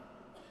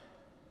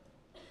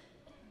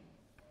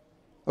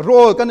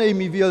ro kan ei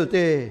mi vial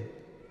te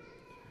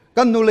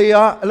kan nu le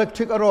ya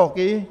electric a ro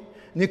ki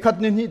ni khat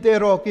ni te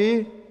ro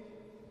ki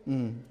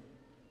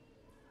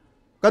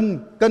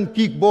kan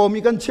kik bo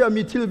mi kan chia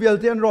mi thil vial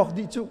te an ro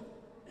di chu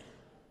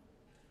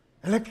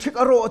electric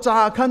a ro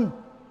cha khan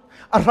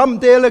aram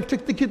te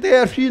electric ti kite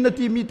ri na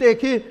ti mi te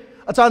ki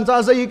achan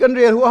cha zai kan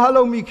rel hu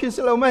halo mi khi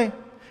se lo mai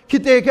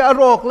kite ke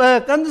arok le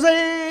kan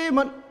zai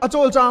man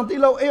achol chang ti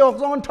lo e ok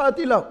zon tha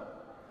ti lo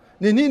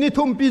ni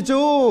thum pi chu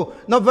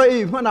na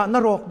vai mana na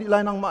rok di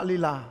lai nang ma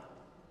lila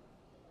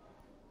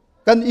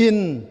kan in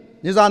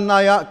ni zan na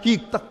ya ki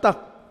tak tak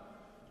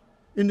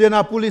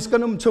Indianapolis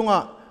kan chunga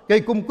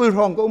kai kum kul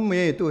rong ko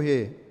me tu he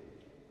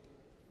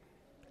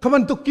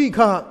khaman tu ki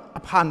kha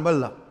aphan bal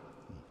la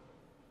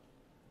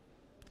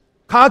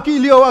khá kỳ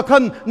liều à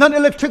khăn nan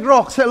electric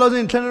rock sẽ lo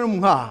gì thế nào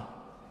hả?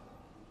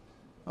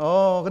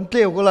 Kan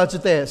kêu cô lại chứ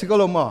tệ, sẽ có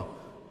lo mà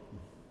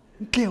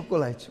kêu cô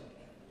lại chứ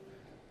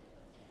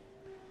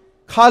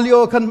khá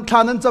liều khăn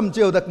khá nan chăm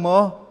chiều đặc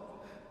mà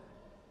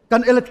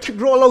kan electric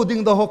rock lâu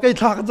đinh đó họ cây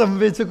thạc chăm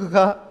về chứ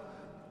cả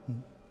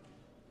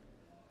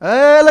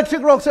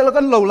electric rock sẽ là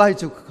kan lâu lại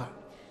chứ cả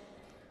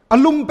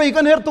alum pe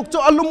kan her tuk cho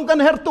alum kan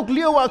her tuk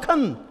liều à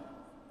khăn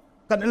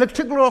kan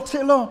electric rock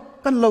sẽ lo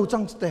kan lâu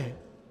chăng tệ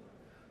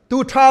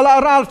tu tha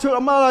la ral chu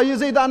ama ye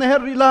zaidan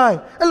her ri lai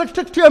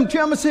electric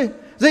thiam si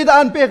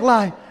zaidan pek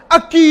lai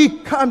aki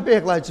khan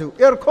pek lai chu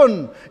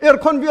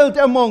aircon vial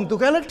te mong tu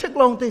electric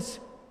long tis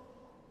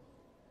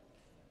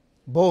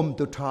bom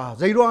tu tha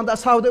zairuang da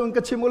sau de un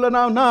ka chimula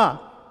naw na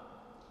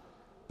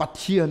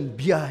pathian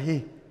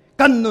BIA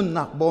kan nun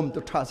nak bom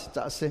tu tha si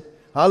cha se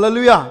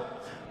hallelujah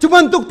chu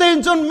bantuk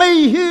ten chon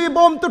MEI hi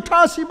bom tu tha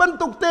si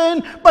bantuk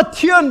ten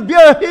pathian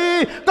BIA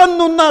hi kan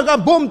nun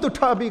nak bom tu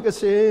tha bi ka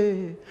se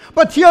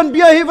pathian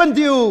BIA hi van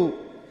diu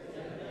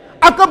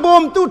aka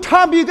bom tu tha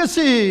bi ka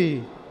si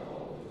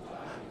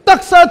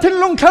taksa thin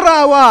long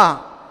tharawa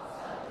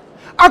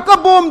aka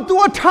bom tu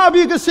tha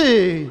bi ka si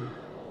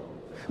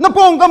na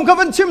pong kam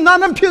khavan chim na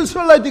nam phil so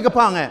lai ti ka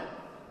phang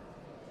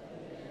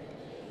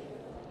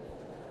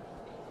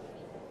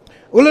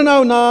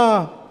ulanau na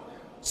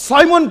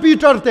Simon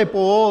Peter te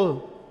Paul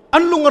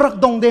an lung rak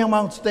dong deng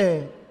mang ste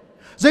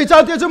zai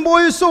cha te chom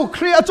boi su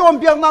khri a chom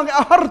piang nang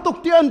a har tuk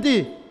ti an ti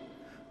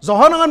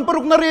zohan an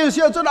paruk na re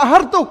sia chon a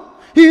har tuk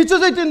hi chu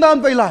zai tin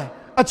dan pai lai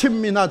a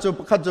chim mi na chu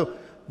pakhat chu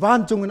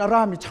van chung in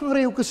arami chang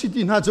reu ka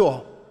siti na chu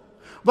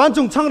van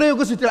chung chang reu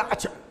ka siti a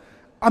cha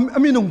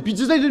ami nong bi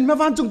zai din ma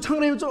van chung chang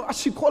reu chu a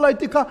si kholai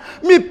ti kha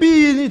mi pi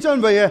ni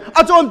chon vai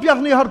a chom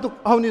piang ni har tuk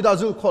haw ni da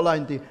zu kholai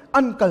ti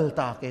an kal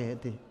ta ke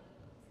ti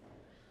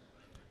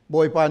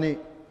boy pani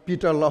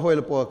Peter la hoi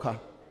la po kha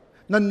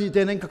nan ni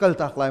te nang kakal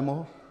tak lai mo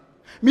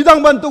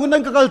midang bantung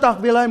nang kakal tak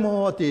belai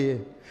mo ti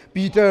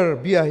Peter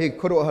BIA he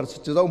khoro har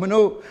chu zo mano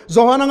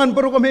zohanangan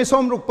paru kam he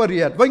som ruk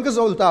pariat wain ka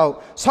zol taw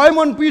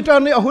Simon Peter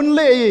ne hun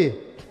le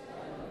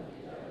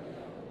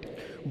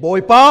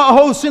boy pa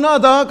ho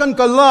sinada kan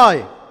kalai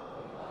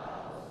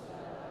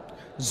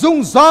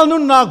zung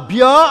zalun nak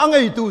bia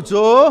angai tu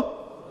cho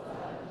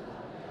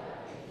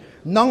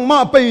nang ma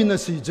pe na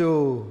si jo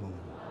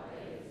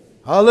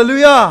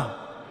hallelujah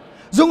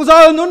zung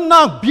zal nun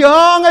nak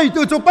bia ngai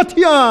tu cho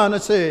pathian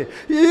se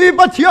I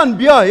pathian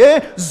bia e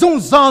zung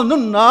zal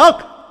nun nak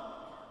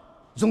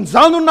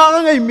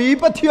ngai mi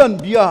pathian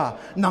bia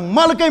nang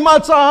mal kai ma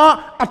cha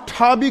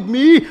athabik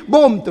mi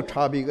bom tu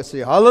thabik se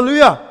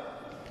hallelujah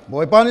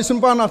boy pani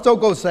sumpa nak chau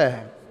ko se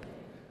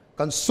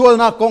kan sul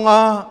na konga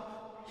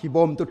hi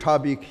bom tu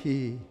thabik hi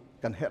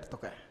kan her to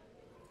ka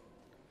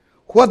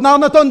Khuat nang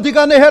na ton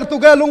tika ne her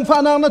tuke, lung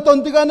fa nang na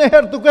ton tika ne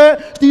her tuke,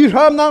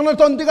 tirham nang na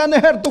ton tika ne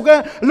her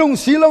tuke, lung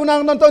silo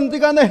nang na ton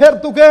tika ne her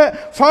tuke,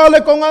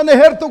 fale konga ne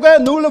her tuke,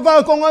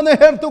 nulva konga ne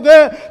her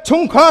tuke,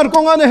 chungkhar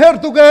konga ne her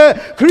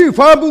tuke,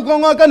 krifabu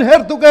konga kan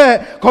her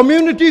tuke,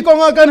 community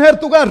konga kan her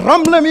tuke,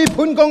 ramlemi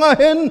phun konga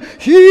hen,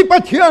 hi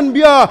pathian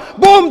bia,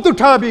 bom tu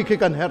thabi ki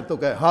kan her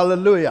tuke.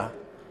 Hallelujah.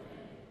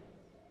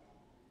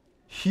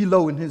 Hi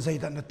lo in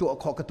zaidan na tu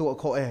ko ka tu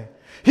ko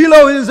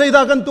Hilo in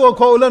zayda kan tua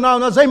kho la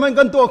na zayman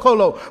kan tua kho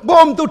lo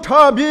bom tu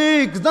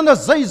thabi na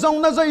zayzong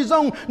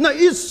na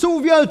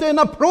issue vialte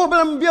na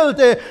problem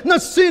vialte na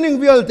sinning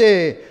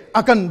vialte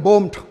akan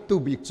bom tu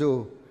bik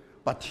chu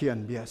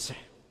pathian bia se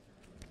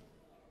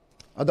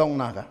adong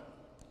na ka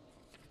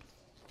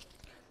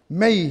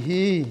mei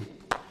hi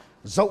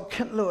zau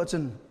khen lo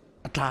chen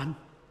atlan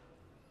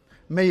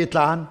mei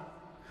atlan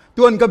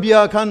tuan ka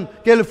bia khan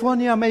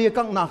California mei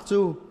kang nak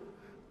chu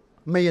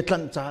mei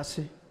atlan cha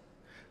se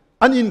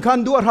an in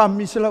khan du ram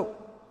mi selo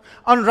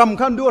an ram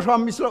khan du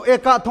ram mi selo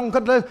eka thong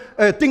khat le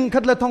ting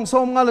khat le thong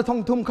som nga le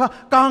thong thum kha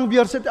kang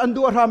biar set an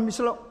du ram mi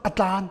selo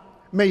atlan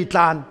mei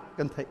tlan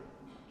kan thai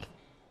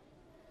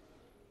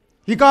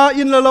hika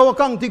in la lo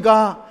kang tiga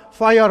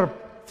fire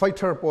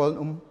fighter pol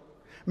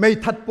mei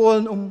that pol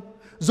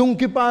zung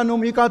ki pan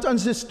hika chan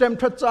system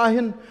that cha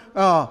hin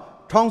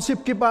thong sip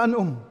ki pan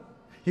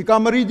hika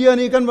meridian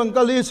ni kan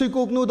bangkali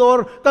sikuk nu dor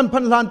kan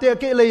phan lan te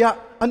ke le ya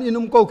an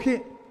inum ko khi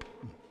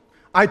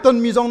ai ton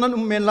mi jong nan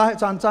men la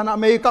chan chan a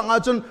mei kang a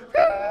chun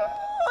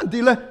di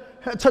le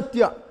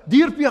chatia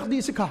dir piak di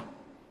sikha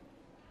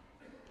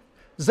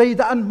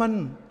zaida an man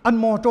an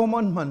mo to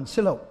man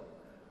silo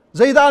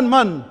zaida an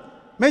man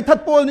mei that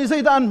pol ni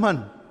zaida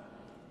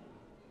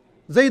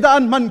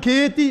an man ke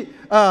ti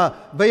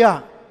veya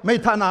mei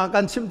thana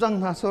kan sim jang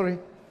na sorry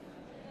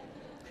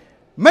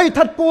mei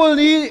that pol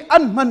ni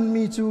an man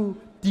mi chu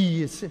ti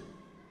se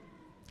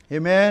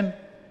amen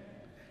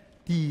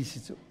ti si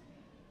chu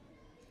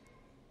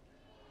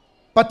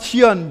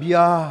pathian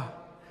bia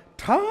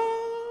tha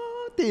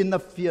ti na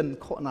fian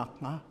kho nak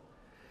na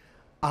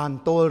an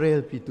tol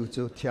rel pi tu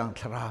chu thiang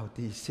thrau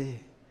ti se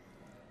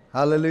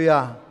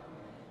hallelujah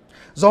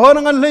zohor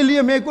ngan leili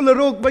me kul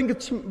ruk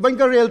ban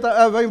ka rel ta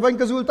ban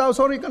ka zul ta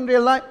sorry kan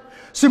rel lai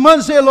siman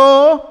se lo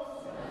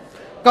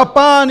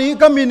kapani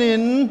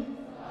kaminin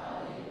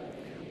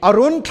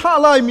arun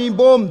thalai mi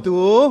bom tu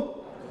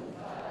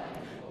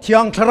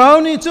thiang thrau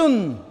ni chun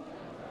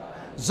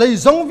zai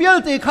zong vial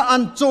te kha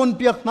an chon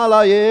piak na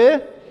la ye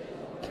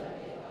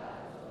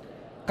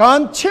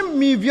kan chim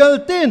mi vial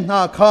te na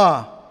kha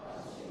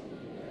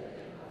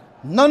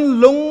nan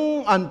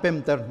lung an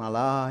pem ter na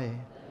lai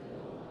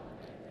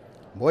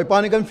boy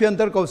pani kan fian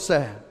ter ko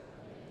se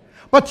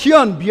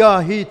pathian bia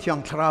hi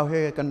thiang thrau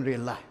he kan ri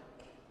lai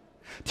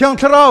thiang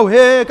thrau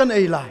he kan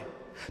ei lai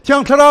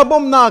thiang thrau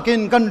bom na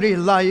kin kan ri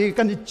lai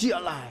kan chi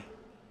lai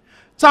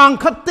chang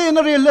khat te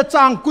na ri le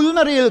chang kul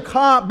na ri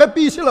kha be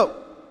pi silo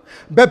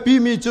bepi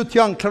mi chu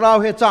thiang thrau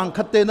he chang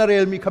khatte na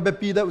rel mi kha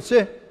bepi da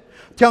se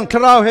thiang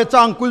thrau he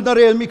chang kul na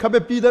rel mi kha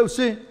bepi da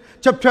se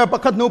chap chap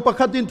pakhat nu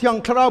pakhat in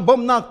thiang thrau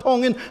bom nak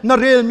thong in na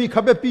rel mi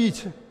kha bepi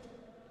che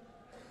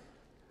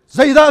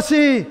zaida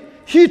se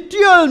hi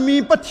tial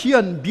mi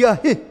pathian bia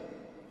he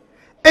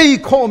ei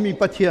kho mi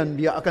pathian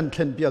bia akan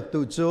thlen biak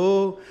tu chu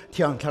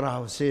thiang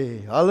thrau se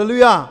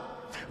hallelujah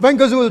van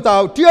ka zul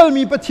tau tial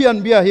mi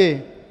pathian bia he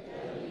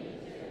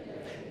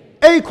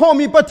ei kho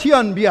mi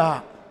pathian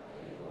bia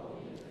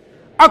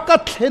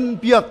akat hen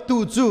biak tu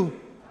chu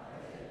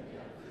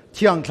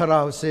thiang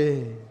thrau se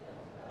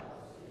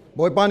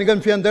boy pani kan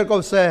fian der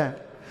ko se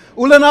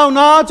ulanau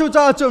na chu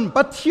cha chun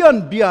pathian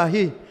bia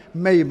hi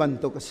mei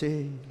bantuk se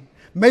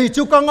mei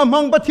chu kang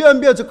amang pathian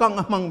bia chu kang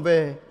amang ve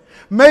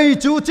mei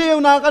chu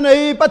cheu na kan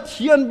ei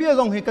pathian bia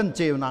jong hi kan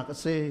cheu na ka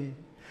se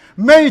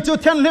mei chu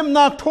thian lim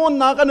na thon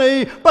na kan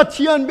ei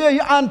pathian bia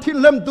hi an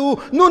thin lem tu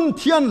nun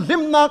thian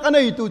lim na kan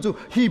ei tu chu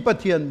hi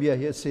pathian bia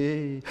hi se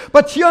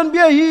pathian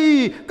bia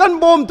hi kan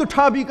bom tu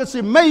thabi ka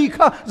se mei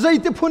kha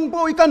zaiti phun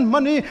poi kan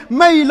mani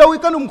mei loi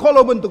kan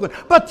kholo bun tu kan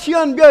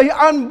pathian bia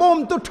hi an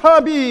bom tu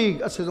thabi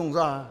ase jong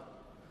za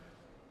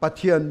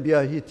pathian bia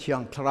hi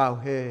thiang thrau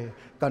he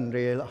kan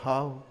rel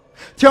hau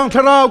thiang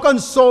thrau kan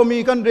somi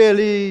kan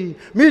reli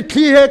mi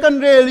thi he kan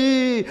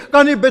reli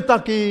kan i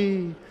betaki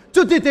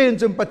chuti ten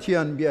chun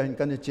pathian bia hin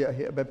kan che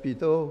he ba pi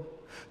to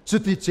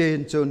chuti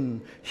chen chun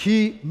hi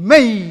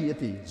mei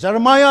ati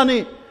Jeremiah ni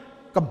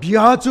ka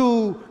bia chu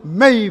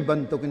mei ban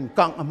to kin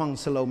kang amang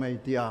selo mei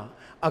tia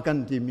akan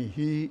ti mi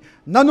hi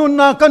nanun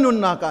na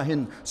ka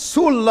hin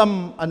sulam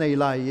anei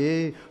lai ye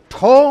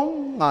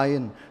thong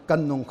ngain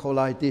kan nong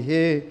kholai ti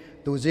he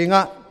tu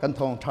jinga kan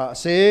thong tha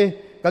se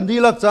kan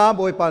dilak cha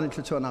boy pan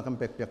thchona kan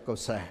pek pek ko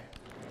se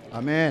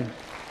amen